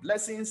doors of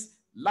blessings,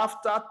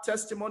 laughter,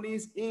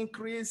 testimonies,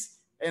 increase,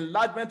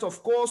 enlargement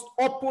of coast,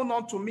 open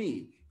unto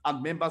me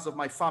and members of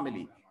my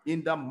family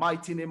in the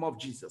mighty name of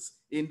Jesus.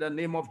 In the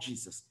name of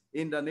Jesus.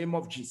 In the name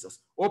of Jesus.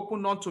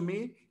 Open unto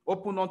me,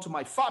 open unto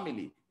my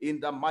family in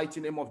the mighty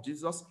name of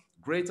Jesus.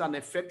 Great and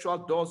effectual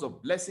doors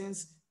of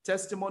blessings,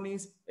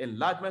 testimonies,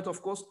 enlargement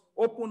of course,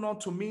 open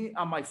unto me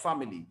and my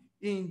family.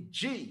 In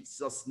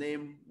Jesus'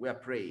 name we are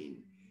praying.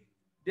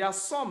 There are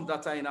some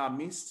that are in our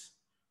midst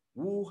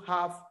who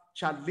have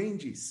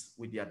challenges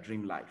with their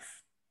dream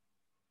life.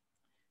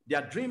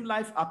 Their dream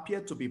life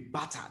appeared to be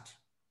battered.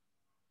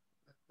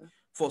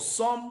 For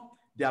some,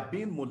 they are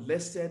being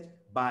molested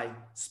by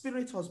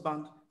spirit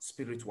husband,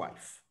 spirit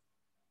wife.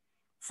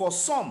 For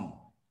some,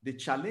 the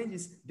challenge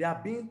is they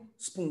are being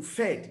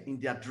spoon-fed in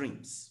their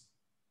dreams.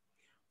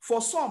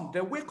 For some,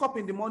 they wake up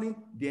in the morning,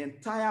 the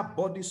entire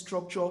body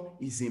structure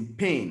is in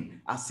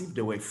pain, as if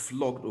they were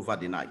flogged over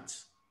the night.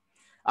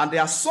 And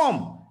there are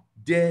some,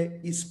 there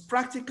is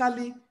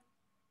practically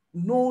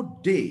no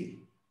day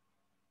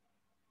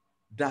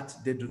that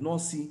they do not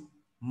see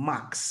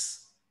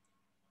marks,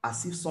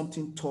 as if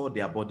something tore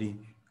their body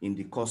in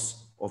the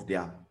course of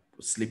their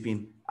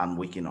sleeping and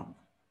waking up.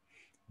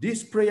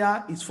 This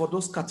prayer is for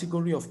those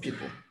category of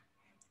people.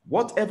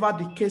 Whatever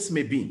the case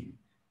may be,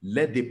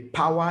 let the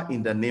power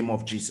in the name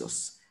of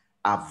Jesus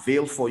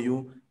avail for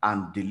you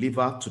and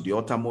deliver to the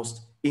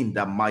uttermost in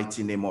the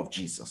mighty name of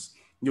Jesus.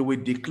 You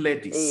will declare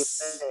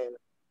this. Amen.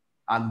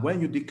 And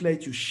when you declare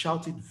it, you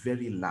shout it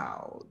very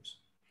loud.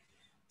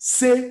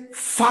 Say,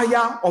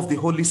 fire of the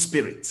Holy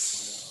Spirit.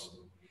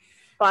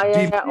 Fire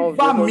of the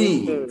Deliver Holy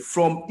me Spirit.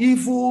 from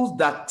evils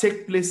that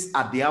take place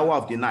at the hour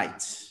of the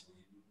night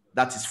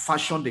that is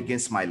fashioned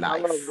against my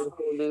life.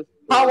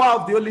 Power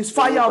of the Holy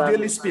Spirit. Fire of the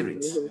Holy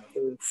Spirit.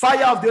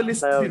 Fire of the Holy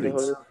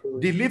Spirit.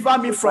 Deliver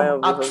me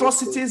from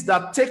atrocities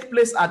that take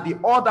place at the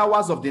odd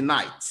hours of the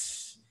night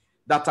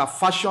that are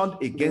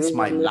fashioned against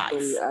my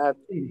life.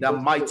 In the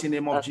mighty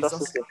name of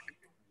Jesus.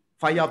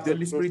 Fire of the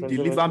Holy Spirit,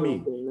 deliver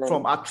me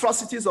from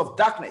atrocities of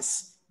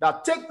darkness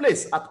that take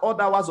place at odd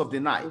hours of the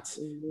night,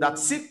 that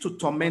seek to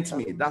torment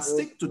me, that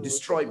seek to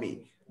destroy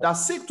me, that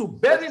seek to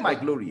bury my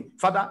glory.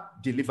 Father,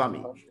 deliver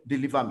me,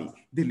 deliver me,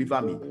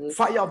 deliver me.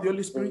 Fire of the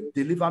Holy Spirit,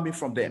 deliver me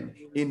from them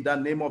in the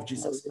name of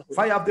Jesus.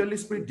 Fire of the Holy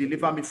Spirit,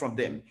 deliver me from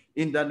them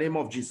in the name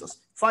of Jesus.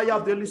 Fire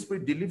of the Holy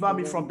Spirit, deliver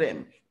me from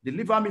them.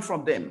 Deliver me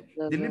from them.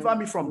 Deliver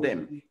me from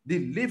them.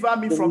 Deliver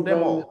me from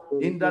them all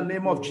in the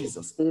name of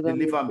Jesus.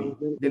 Deliver me.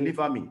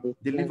 Deliver me.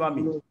 Deliver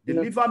me.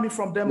 Deliver me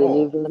from them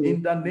all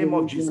in the name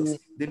of Jesus.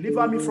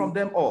 Deliver me from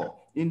them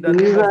all in the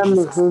name of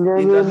Jesus.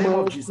 In the name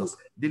of Jesus.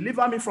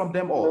 Deliver me from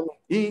them all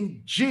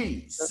in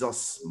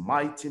Jesus'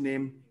 mighty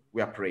name.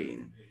 We are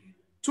praying.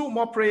 Two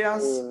more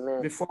prayers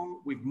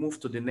before we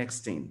move to the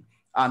next thing.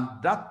 And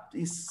that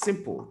is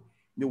simple.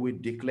 You will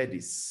declare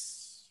this.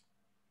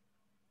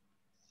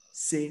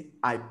 Say,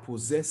 I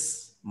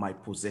possess my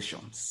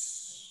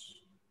possessions.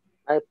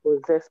 I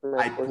possess my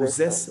I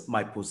possess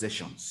my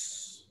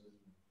possessions.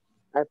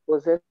 I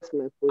possess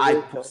my possessions.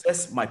 I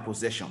possess my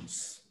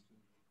possessions.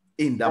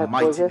 In the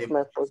mighty name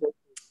of Jesus.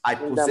 I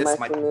possess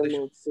my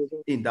possessions.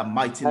 In the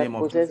mighty name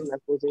of Jesus.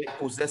 I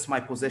possess my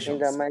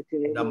possessions.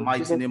 In the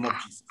mighty name of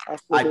Jesus.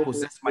 I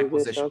possess my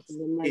possessions.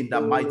 In the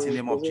mighty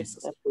name of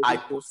Jesus. I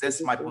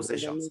possess my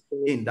possessions.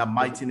 In the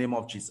mighty name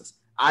of Jesus.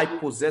 I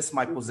possess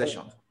my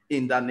possessions.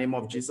 In the name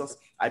of Jesus,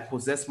 I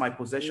possess my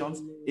possessions.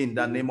 In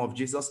the name of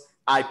Jesus,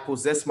 I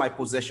possess my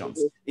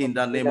possessions. In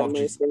the name of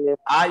Jesus,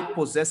 I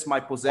possess my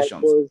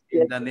possessions.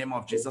 In the name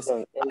of Jesus,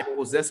 I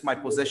possess my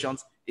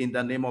possessions. In the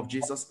name of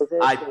Jesus,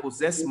 I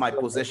possess my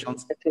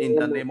possessions. In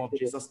the name of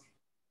Jesus,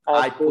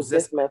 I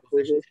possess my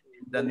possessions.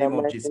 In the name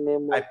of Jesus,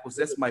 I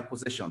possess my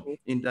possession.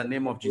 In the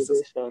name of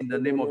Jesus, in the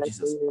name of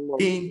Jesus,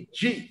 in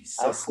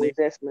Jesus' name,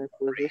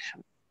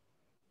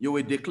 you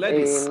will declare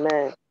this.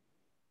 Amen.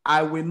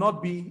 I will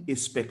not be a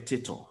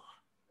spectator.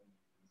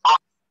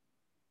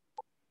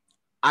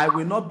 I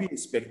will not be a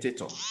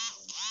spectator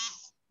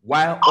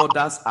while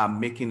others are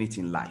making it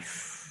in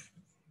life.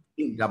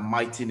 In the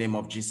mighty name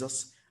of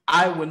Jesus,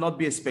 I will not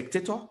be a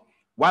spectator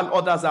while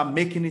others are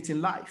making it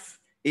in life.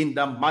 In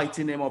the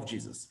mighty name of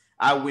Jesus,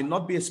 I will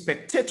not be a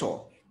spectator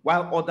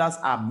while others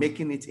are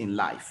making it in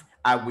life.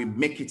 I will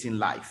make it in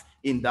life.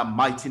 In the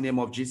mighty name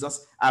of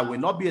Jesus, I will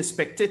not be a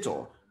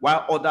spectator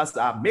while others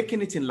are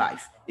making it in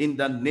life in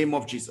the name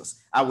of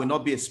Jesus. I will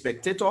not be a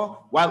spectator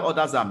while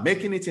others are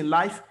making it in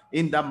life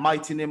in the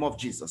mighty name of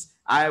Jesus.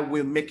 I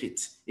will make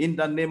it in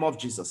the name of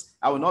Jesus.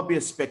 I will not be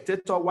a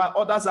spectator while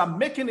others are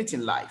making it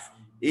in life.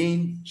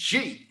 In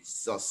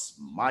Jesus'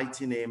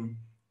 mighty name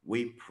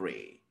we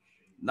pray.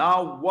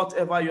 Now,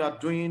 whatever you are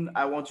doing,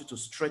 I want you to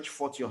stretch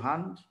forth your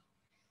hand.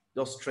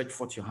 Just stretch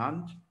forth your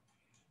hand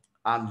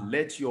and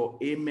let your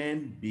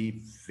amen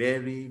be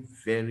very,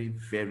 very,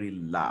 very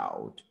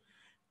loud.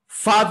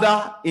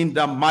 Father, in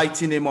the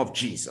mighty name of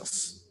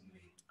Jesus,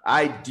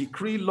 I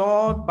decree,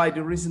 Lord, by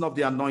the reason of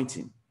the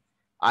anointing,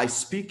 I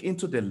speak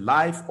into the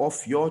life of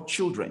your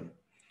children.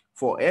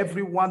 For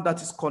everyone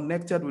that is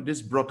connected with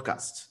this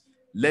broadcast,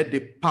 let the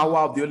power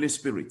of the Holy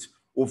Spirit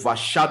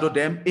overshadow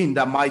them in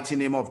the mighty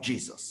name of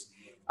Jesus.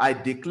 I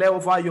declare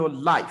over your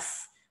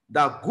life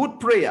that good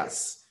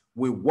prayers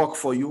will work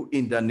for you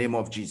in the name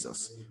of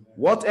Jesus.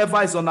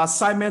 Whatever is on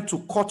assignment to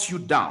cut you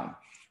down,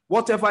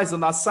 whatever is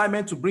on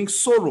assignment to bring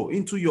sorrow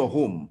into your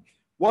home,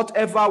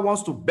 whatever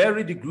wants to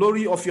bury the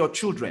glory of your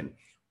children,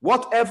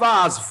 whatever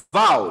has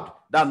vowed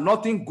that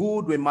nothing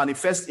good will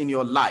manifest in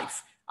your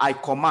life, I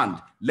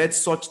command, let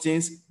such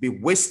things be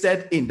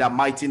wasted in the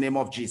mighty name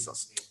of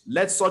Jesus.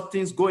 Let such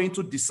things go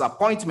into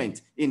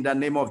disappointment in the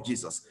name of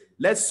Jesus.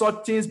 Let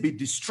such things be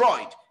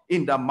destroyed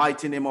in the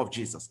mighty name of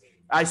Jesus.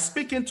 I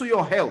speak into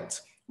your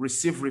health.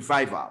 Receive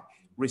revival,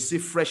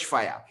 receive fresh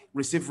fire,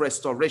 receive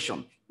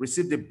restoration,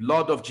 receive the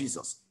blood of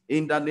Jesus.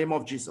 In the name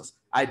of Jesus,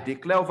 I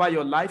declare over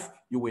your life,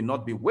 you will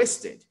not be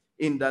wasted.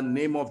 In the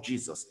name of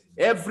Jesus,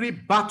 every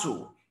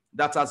battle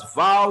that has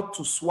vowed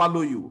to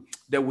swallow you,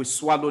 they will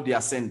swallow the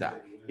ascender.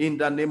 In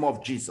the name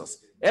of Jesus,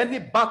 any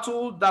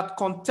battle that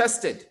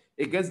contested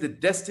against the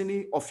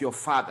destiny of your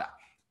father,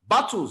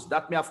 battles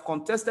that may have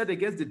contested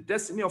against the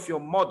destiny of your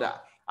mother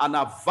and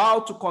have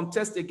vowed to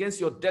contest against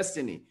your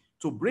destiny,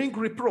 to bring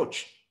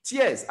reproach,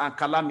 tears, and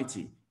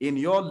calamity in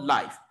your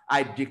life,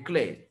 I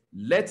declare,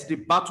 let the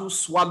battle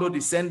swallow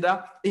the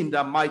sender in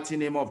the mighty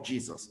name of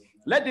Jesus.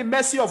 Let the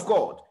mercy of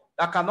God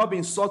that cannot be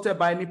insulted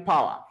by any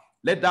power,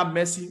 let that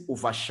mercy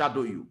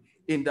overshadow you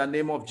in the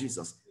name of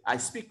Jesus. I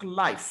speak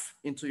life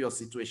into your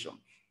situation.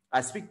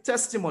 I speak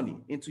testimony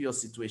into your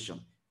situation.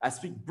 I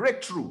speak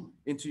breakthrough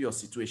into your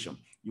situation.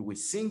 You will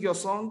sing your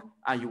song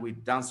and you will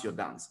dance your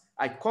dance.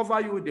 I cover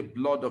you with the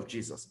blood of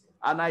Jesus.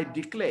 And I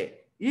declare,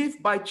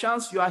 if by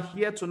chance you are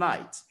here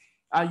tonight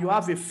and you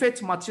have a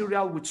faith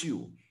material with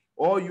you,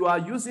 or you are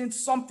using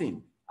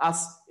something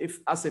as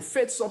a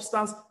faith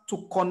substance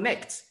to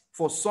connect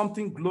for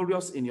something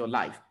glorious in your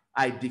life,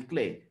 I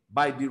declare,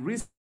 by the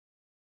reason,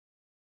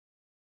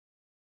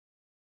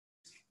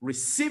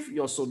 receive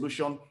your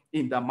solution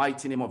in the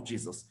mighty name of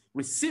Jesus.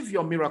 Receive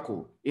your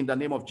miracle in the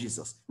name of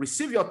Jesus.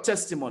 Receive your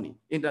testimony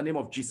in the name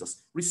of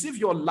Jesus. Receive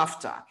your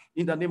laughter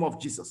in the name of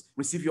Jesus.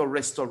 Receive your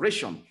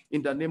restoration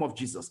in the name of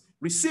Jesus.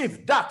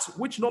 Receive that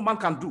which no man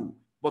can do,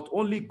 but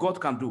only God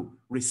can do.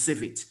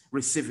 Receive it,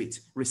 receive it,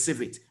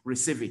 receive it,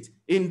 receive it.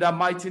 In the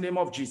mighty name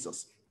of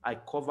Jesus, I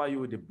cover you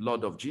with the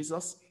blood of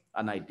Jesus,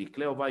 and I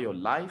declare over your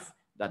life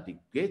that the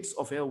gates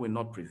of hell will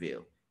not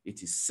prevail.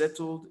 It is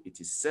settled,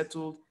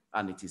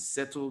 and it is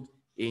settled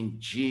in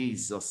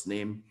Jesus'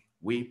 name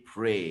we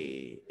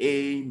pray.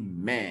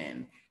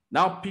 Amen.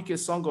 Now pick a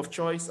song of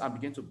choice and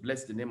begin to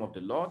bless the name of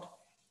the Lord.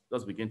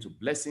 Just begin to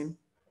bless him.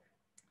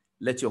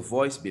 Let your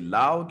voice be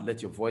loud.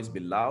 Let your voice be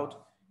loud.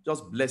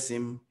 Just bless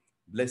him,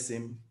 bless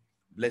him,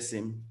 bless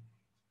him,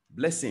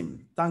 bless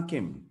him. Thank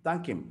him,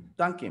 thank him,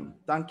 thank him,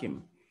 thank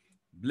him.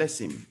 Bless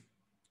him.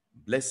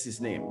 Bless his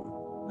name.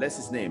 Bless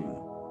his name.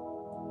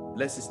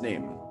 Bless his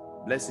name.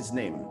 Bless his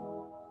name.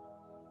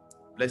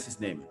 Bless his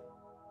name.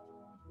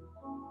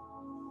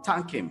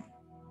 Thank him.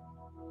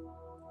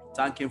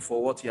 Thank him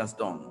for what he has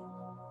done.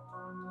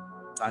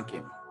 Thank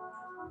him.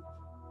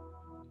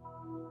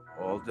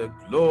 All the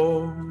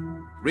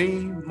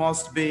glory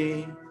must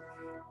be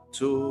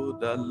to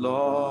the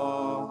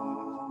Lord,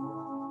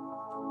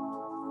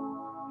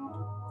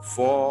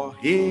 for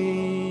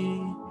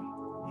he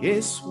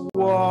is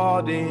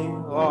worthy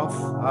of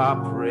our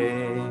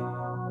praise.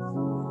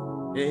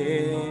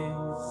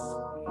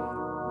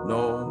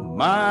 No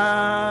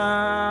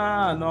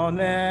man on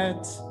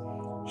earth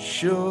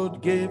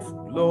should give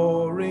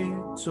glory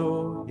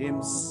to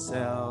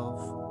himself.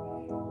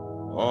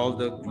 All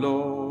the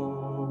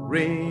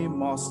glory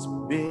must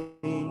be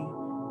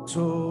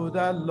to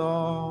the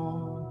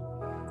Lord.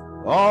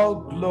 All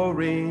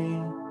glory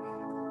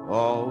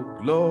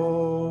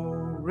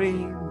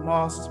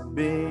must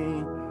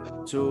be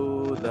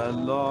to the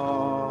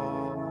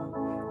Lord.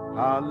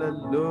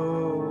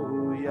 Hallelujah,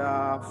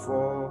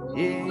 for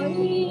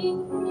he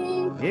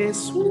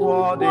is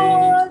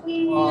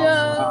worthy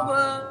of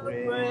our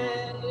praise.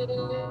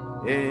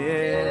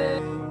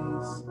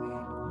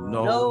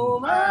 No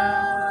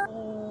man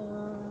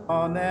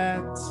on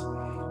earth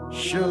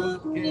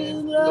should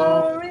give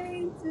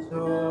glory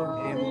to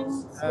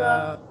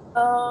himself.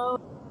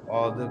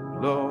 All the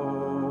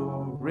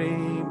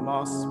glory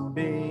must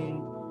be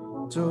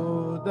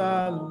to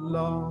the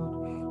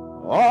Lord.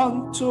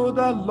 Unto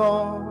the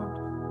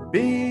Lord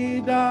be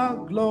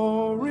the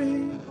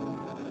glory,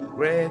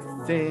 great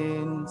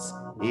things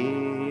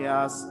he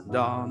has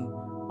done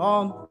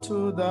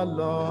unto the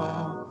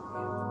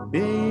Lord. Be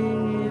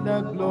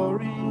the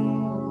glory,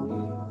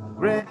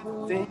 great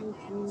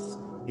things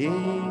he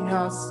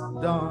has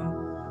done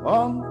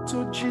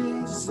unto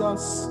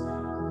Jesus.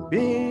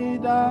 Be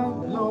the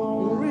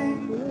glory,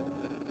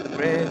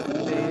 great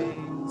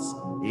things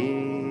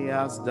he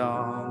has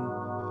done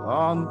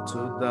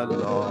unto the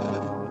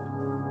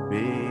Lord.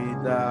 Be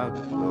the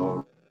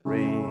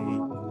glory,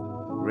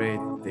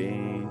 great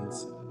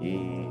things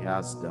he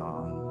has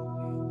done.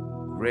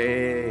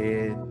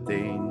 Great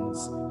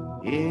things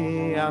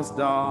he has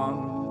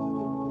done.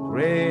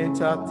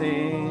 Greater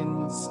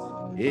things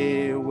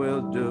he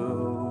will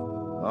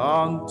do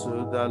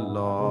unto the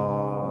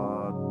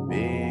Lord.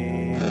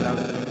 Be the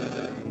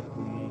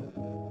glory,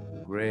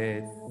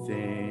 great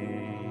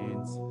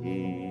things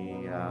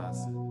he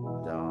has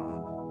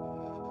done.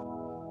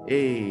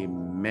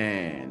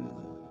 Amen.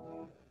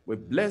 We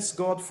bless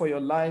God for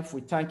your life.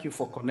 We thank you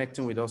for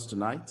connecting with us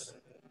tonight.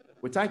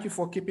 We thank you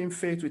for keeping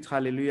faith with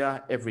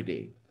Hallelujah Every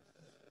Day.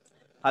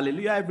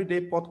 Hallelujah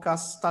Everyday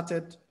podcast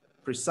started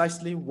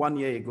precisely 1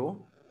 year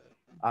ago,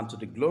 and to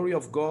the glory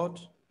of God,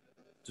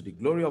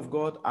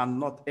 and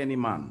not any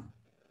man,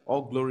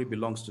 all glory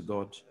belongs to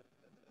God.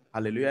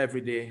 Hallelujah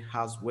Everyday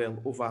has well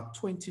over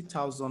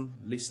 20,000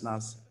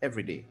 listeners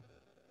every day.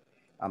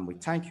 And we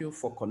thank you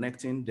for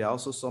connecting. There are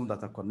also some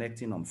that are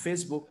connecting on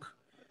Facebook.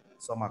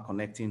 Some are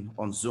connecting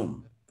on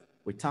Zoom.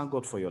 We thank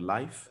God for your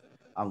life,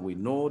 and we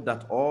know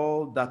that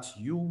all that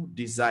you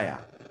desire,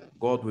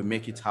 God will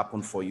make it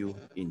happen for you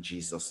in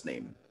Jesus'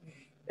 name.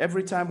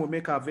 Every time we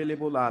make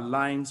available our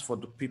lines for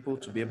the people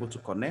to be able to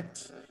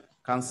connect,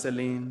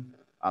 counseling,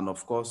 and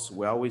of course,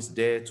 we're always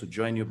there to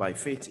join you by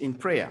faith in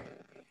prayer.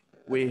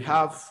 We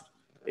have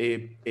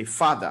a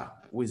Father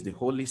who is the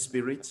Holy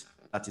Spirit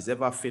that is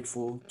ever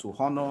faithful to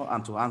honor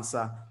and to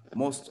answer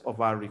most of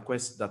our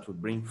requests that we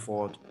bring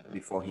forward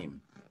before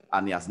him.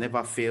 And he has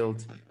never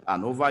failed.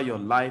 And over your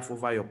life,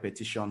 over your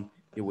petition,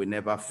 he will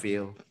never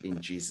fail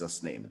in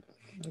Jesus' name.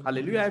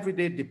 Hallelujah Every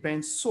Day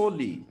depends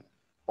solely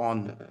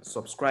on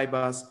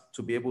subscribers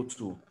to be able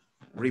to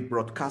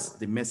rebroadcast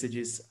the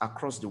messages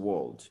across the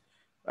world.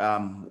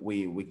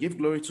 We give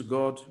glory to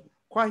God,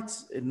 quite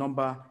a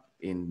number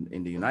in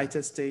the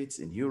United States,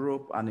 in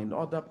Europe, and in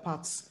other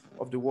parts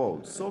of the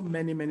world. So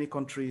many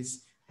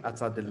countries. At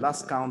the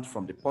last count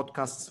from the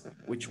podcasts,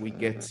 which we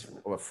get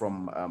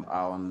from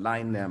our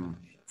online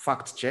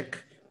fact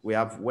check, we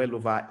have well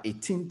over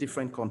 18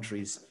 different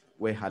countries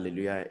where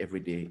Hallelujah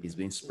Every Day is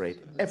being spread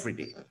every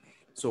day.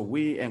 So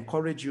we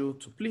encourage you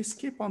to please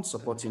keep on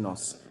supporting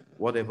us.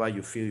 Whatever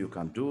you feel you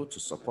can do to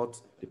support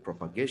the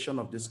propagation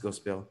of this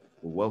gospel,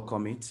 we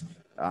welcome it.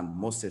 And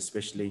most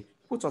especially,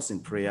 put us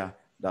in prayer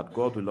that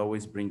God will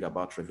always bring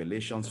about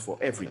revelations for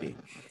every day.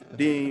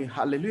 The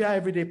Hallelujah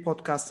Everyday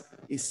podcast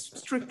is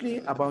strictly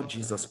about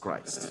Jesus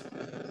Christ.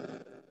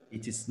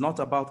 It is not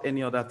about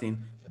any other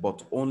thing,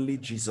 but only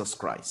Jesus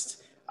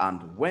Christ.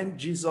 And when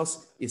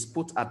Jesus is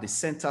put at the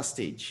center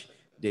stage,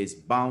 there is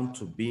bound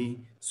to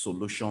be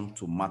solution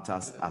to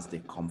matters as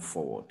they come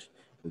forward.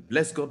 We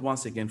bless God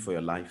once again for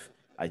your life.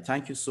 I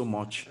thank you so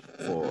much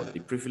for the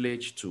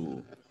privilege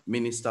to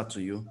minister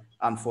to you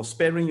and for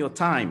sparing your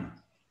time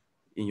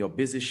in your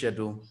busy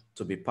schedule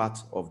to be part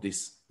of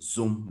this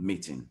Zoom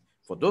meeting.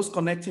 For those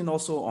connecting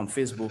also on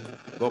Facebook,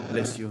 God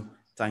bless you.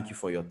 Thank you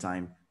for your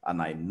time.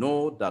 And I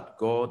know that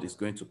God is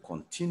going to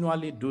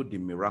continually do the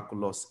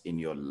miraculous in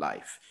your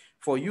life.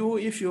 For you,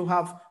 if you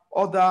have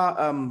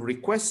other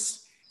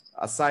requests,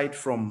 aside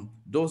from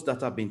those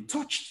that have been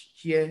touched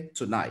here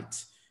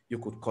tonight, you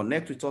could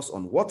connect with us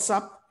on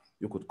WhatsApp.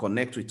 You could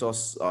connect with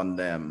us on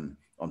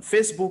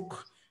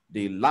Facebook.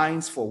 The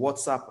lines for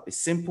WhatsApp is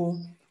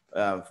simple.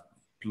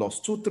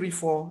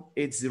 +234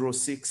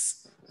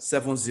 806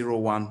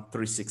 701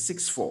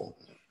 3664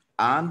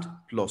 and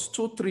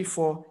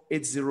 +234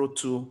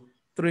 802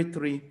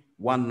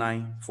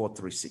 3319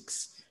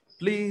 436.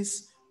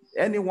 Please,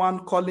 anyone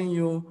calling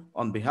you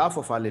on behalf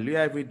of Hallelujah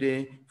Every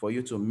Day for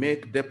you to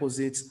make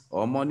deposits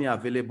or money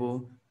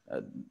available,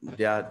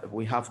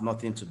 we have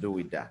nothing to do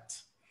with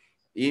that.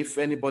 If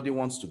anybody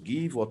wants to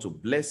give or to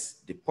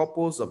bless the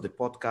purpose of the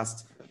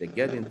podcast, they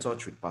get in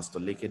touch with Pastor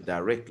Leke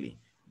directly,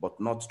 but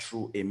not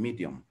through a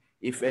medium.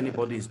 If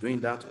anybody is doing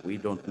that, we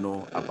don't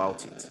know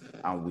about it,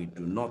 and we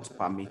do not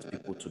permit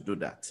people to do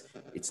that.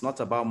 It's not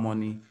about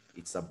money.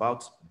 It's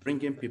about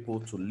bringing people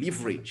to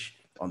leverage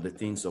on the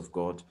things of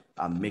God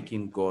and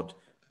making God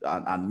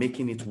and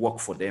making it work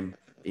for them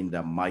in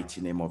the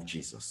mighty name of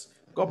Jesus.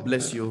 God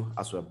bless you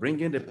as we're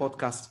bringing the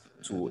podcast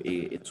to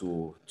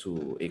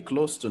a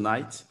close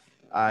tonight.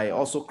 I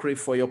also crave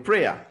for your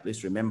prayer.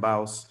 Please remember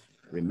us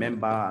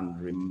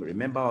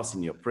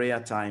in your prayer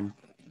time,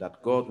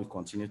 that God will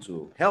continue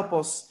to help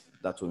us,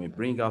 that we may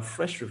bring out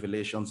fresh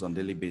revelations on a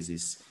daily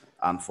basis,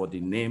 and for the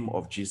name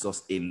of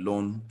Jesus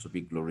alone to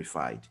be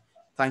glorified.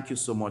 Thank you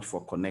so much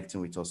for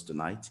connecting with us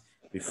tonight.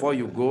 Before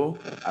you go,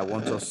 I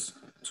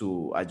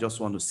just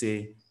want to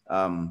say,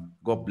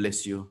 God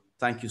bless you.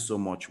 Thank you so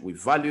much. We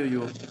value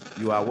you.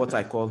 You are what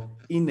I call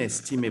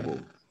inestimable.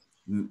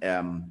 You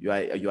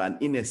are an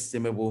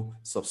inestimable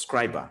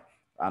subscriber,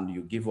 and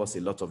you give us a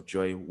lot of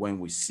joy when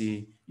we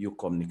see you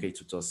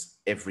communicate with us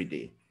every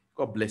day.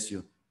 God bless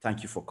you.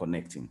 Thank you for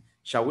connecting.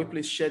 Shall we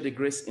please share the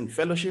grace in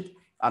fellowship?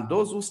 And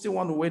those who still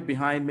want to wait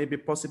behind, maybe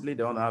possibly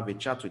they want to have a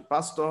chat with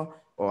Pastor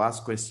or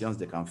ask questions,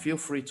 they can feel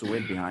free to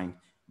wait behind.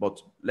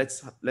 But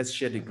let's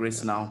share the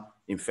grace now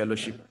in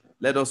fellowship.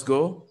 Let us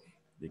go.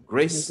 The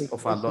grace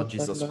of our Lord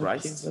Jesus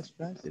Christ,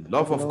 the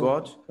love of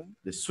God,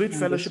 the sweet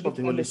fellowship of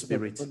the Holy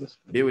Spirit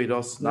be with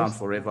us now and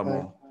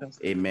forevermore.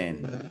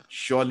 Amen.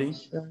 Surely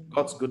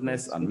God's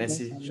goodness and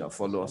mercy shall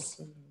follow us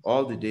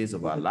all the days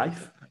of our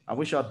life, and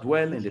we shall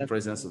dwell in the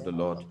presence of the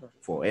Lord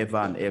forever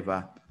and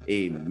ever.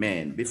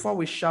 Amen. Before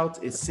we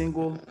shout a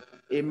single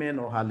amen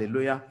or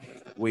hallelujah,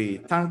 we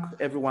thank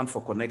everyone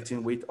for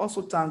connecting. We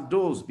also thank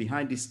those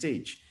behind the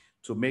stage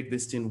to make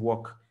this thing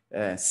work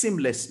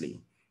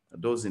seamlessly.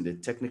 Those in the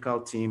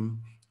technical team,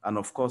 and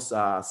of course,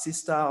 our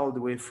sister all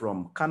the way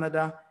from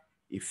Canada,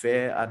 Ife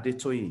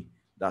Adetoyi,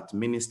 that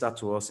ministered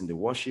to us in the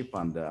worship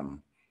and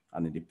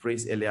in the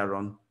praise earlier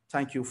on.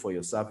 Thank you for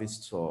your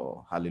service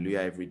to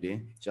Hallelujah every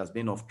day. She has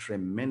been of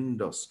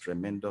tremendous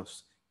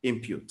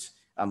input.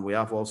 And we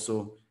have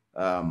also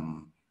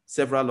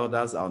several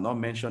others. I'll not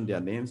mention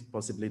their names.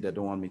 Possibly they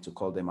don't want me to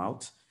call them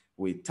out.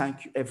 We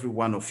thank every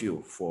one of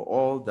you for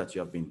all that you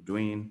have been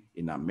doing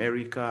in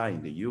America,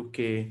 in the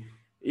UK,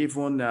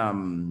 even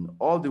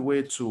all the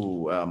way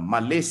to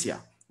Malaysia.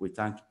 We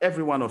thank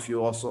every one of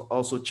you,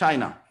 also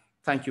China.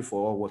 Thank you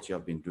for all what you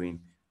have been doing.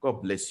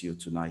 God bless you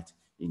tonight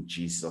in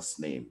Jesus'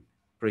 name.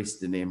 Praise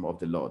the name of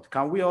the Lord.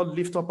 Can we all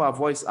lift up our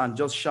voice and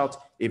just shout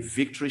a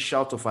victory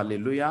shout of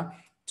hallelujah?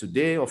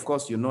 Today, of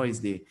course, you know, is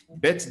the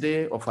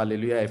birthday of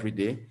hallelujah every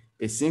day.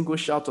 A single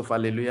shout of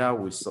hallelujah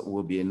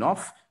will be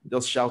enough.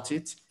 Just shout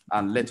it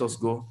and let us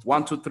go.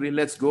 1, 2, 3,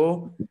 let's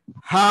go.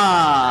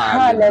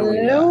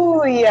 Hallelujah.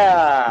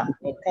 Hallelujah.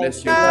 God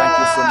bless you. Thank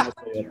you so much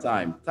for your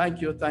time.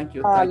 Thank you. Thank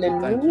you. Thank you.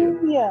 Thank you.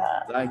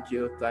 Thank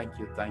you. Thank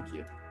you. Thank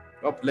you.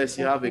 God bless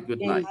you. Have a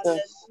good night.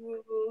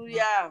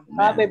 Hallelujah.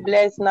 Have a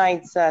blessed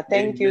night, sir.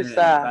 Thank you, Amen.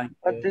 sir. Thank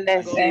God you.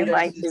 bless God you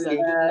bless you, sir. mightily.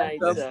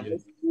 God Yeah.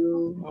 bless you.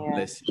 God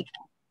bless you.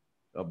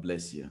 God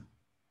bless you.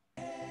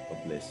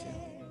 God bless you.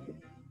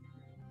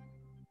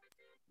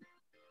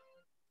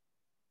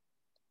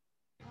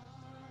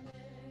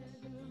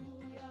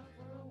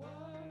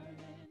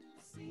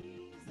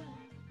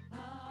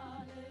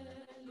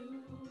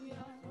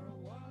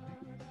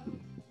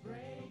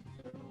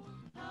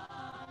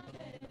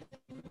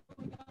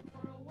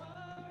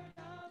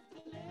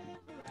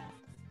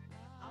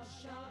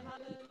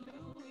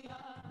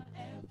 Hallelujah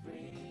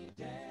every day.